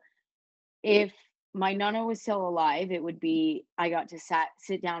 So if my Nana was still alive, it would be, I got to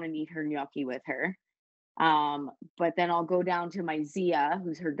sit down and eat her gnocchi with her. But then I'll go down to my Zia,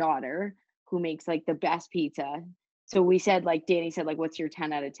 who's her daughter, who makes like the best pizza. So we said, like Danny said, like, what's your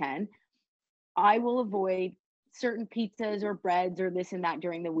 10 out of 10? I will avoid certain pizzas or breads or this and that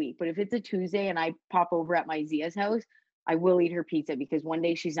during the week. But if it's a Tuesday and I pop over at my Zia's house, I will eat her pizza, because one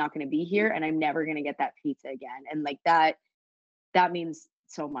day she's not going to be here and I'm never going to get that pizza again. And like that means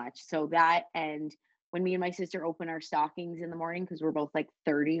so much. So that, and when me and my sister open our stockings in the morning, because we're both like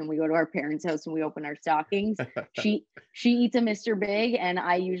 30 and we go to our parents' house and we open our stockings, she eats a Mr. Big and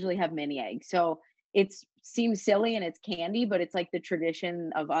I usually have mini eggs. So it seems silly and it's candy, but it's like the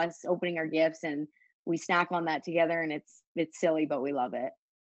tradition of us opening our gifts, and we snack on that together, and it's silly, but we love it.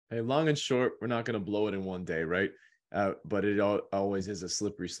 Hey, long and short, we're not going to blow it in one day, right? But it always is a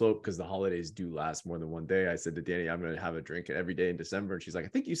slippery slope because the holidays do last more than one day. I said to Danny, I'm going to have a drink every day in December. And she's like, I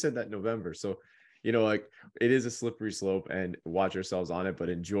think you said that in November. So, you know, like it is a slippery slope, and watch ourselves on it, but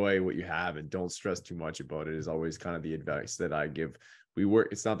enjoy what you have and don't stress too much about it is always kind of the advice that I give.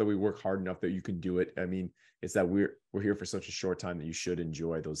 It's not that we work hard enough that you can do it. I mean, it's that we're here for such a short time that you should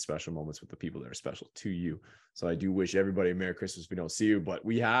enjoy those special moments with the people that are special to you. So I do wish everybody a Merry Christmas if we don't see you, but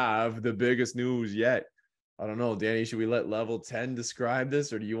we have the biggest news yet. I don't know, Danny, should we let level 10 describe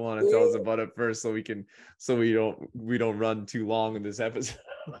this, or do you want to tell us about it first so we don't run too long in this episode?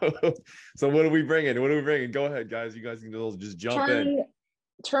 So what are we bringing? Go ahead, guys. You guys can just jump in.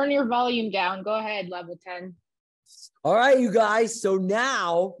 Turn your volume down. Go ahead, level 10. All right, you guys. So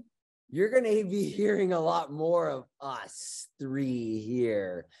now you're going to be hearing a lot more of us three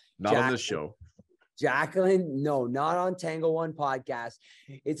here. Not on this show. Jacqueline, no, not on Tango One podcast.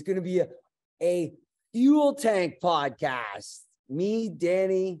 It's going to be a fuel tank podcast. Me,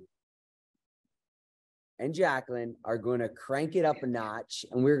 Danny, and Jacqueline are going to crank it up a notch,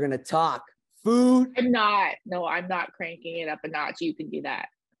 and we're going to talk food. I'm not cranking it up a notch. You can do that.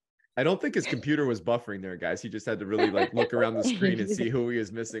 I don't think his computer was buffering there, guys. He just had to really look around the screen and see who he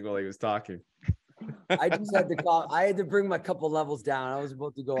was missing while he was talking. I just had to call. I had to bring my couple levels down. I was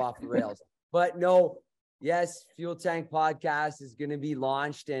about to go off the rails, but no. Yes, Fuel Tank Podcast is going to be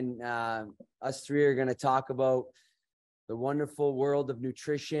launched, and us three are going to talk about the wonderful world of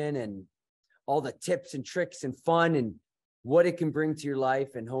nutrition and all the tips and tricks and fun and what it can bring to your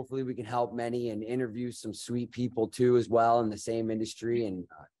life. And hopefully we can help many and interview some sweet people too as well in the same industry, and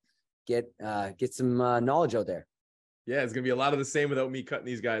get some knowledge out there. Yeah, it's gonna be a lot of the same without me cutting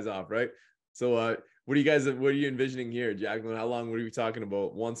these guys off, right? So what are you envisioning here, Jacqueline? How long, what are we talking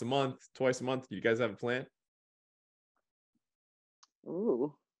about? Once a month, twice a month? Do you guys have a plan?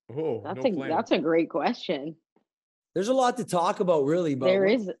 Ooh, that's that's a great question. There's a lot to talk about, really. But there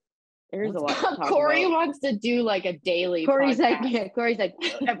is a lot to talk Corey about. wants to do like a daily Corey's podcast.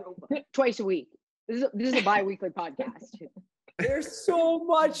 like twice a week. This is a bi-weekly podcast. There's so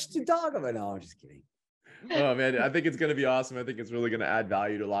much to talk about. No, I'm just kidding. Oh man, I think it's going to be awesome. I think it's really going to add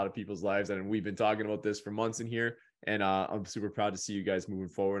value to a lot of people's lives. And we've been talking about this for months in here, and I'm super proud to see you guys moving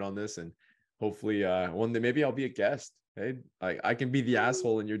forward on this. And hopefully one day maybe I'll be a guest. Hey, I can be the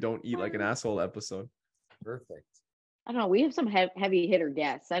asshole in your Don't Eat Like an Asshole episode. Perfect. I don't know. We have some heavy hitter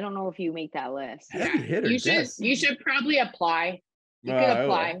guests. I don't know if you make that list. Heavy hitter guests. You should probably apply. You could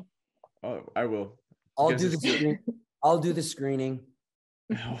apply. I will. I'll do the screening.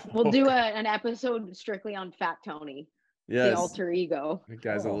 We'll do an episode strictly on Fat Tony. Yes. The alter ego. That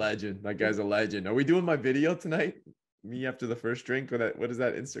guy's a legend. Are we doing my video tonight? Me after the first drink? What is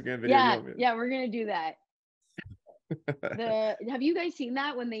that Instagram video? Yeah, we're gonna do that. Have you guys seen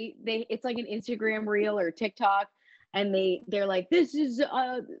that when they it's like an Instagram reel or TikTok, and they're like, this is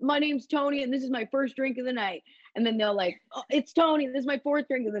my name's Tony and this is my first drink of the night, and then they're like, oh, it's Tony, this is my fourth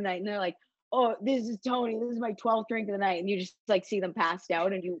drink of the night, and they're like, oh, this is Tony, this is my 12th drink of the night, and you just like see them passed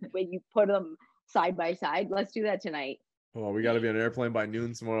out, and you put them side by side. Let's do that tonight. Oh, we got to be on an airplane by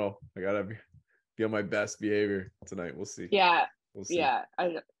noon tomorrow. I gotta be on my best behavior tonight. We'll see. Yeah. We'll see. Yeah.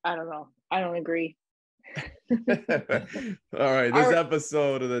 I don't know. I don't agree. All right. This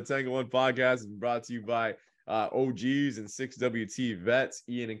episode of the Tango One podcast is brought to you by OGs and 6WT vets,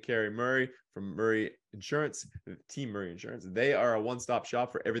 Ian and Carrie Murray from Murray Insurance, Team Murray Insurance. They are a one-stop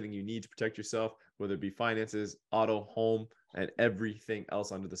shop for everything you need to protect yourself, whether it be finances, auto, home, and everything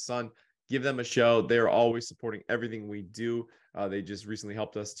else under the sun. Give them a show. They're always supporting everything we do. They just recently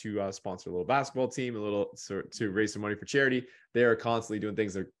helped us to sponsor a little basketball team, to raise some money for charity. They are constantly doing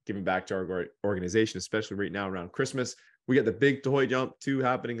things that are giving back to our organization, especially right now around Christmas. We got the big toy jump too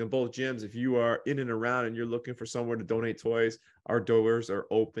happening in both gyms. If you are in and around and you're looking for somewhere to donate toys, our doors are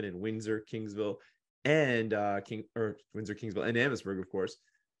open in Windsor, Kingsville, and Kingsville and Amherstburg, of course,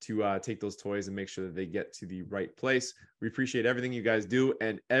 to take those toys and make sure that they get to the right place. We appreciate everything you guys do,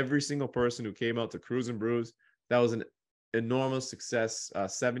 and every single person who came out to Cruise and Brews. That was an enormous success.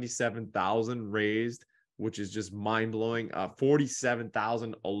 77,000 raised, which is just mind-blowing.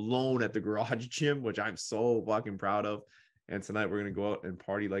 47,000 alone at the garage gym, which I'm so fucking proud of. And tonight we're going to go out and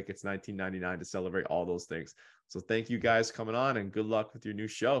party like it's 1999 to celebrate all those things. So thank you guys coming on, and good luck with your new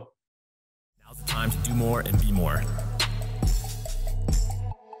show. Now's the time to do more and be more.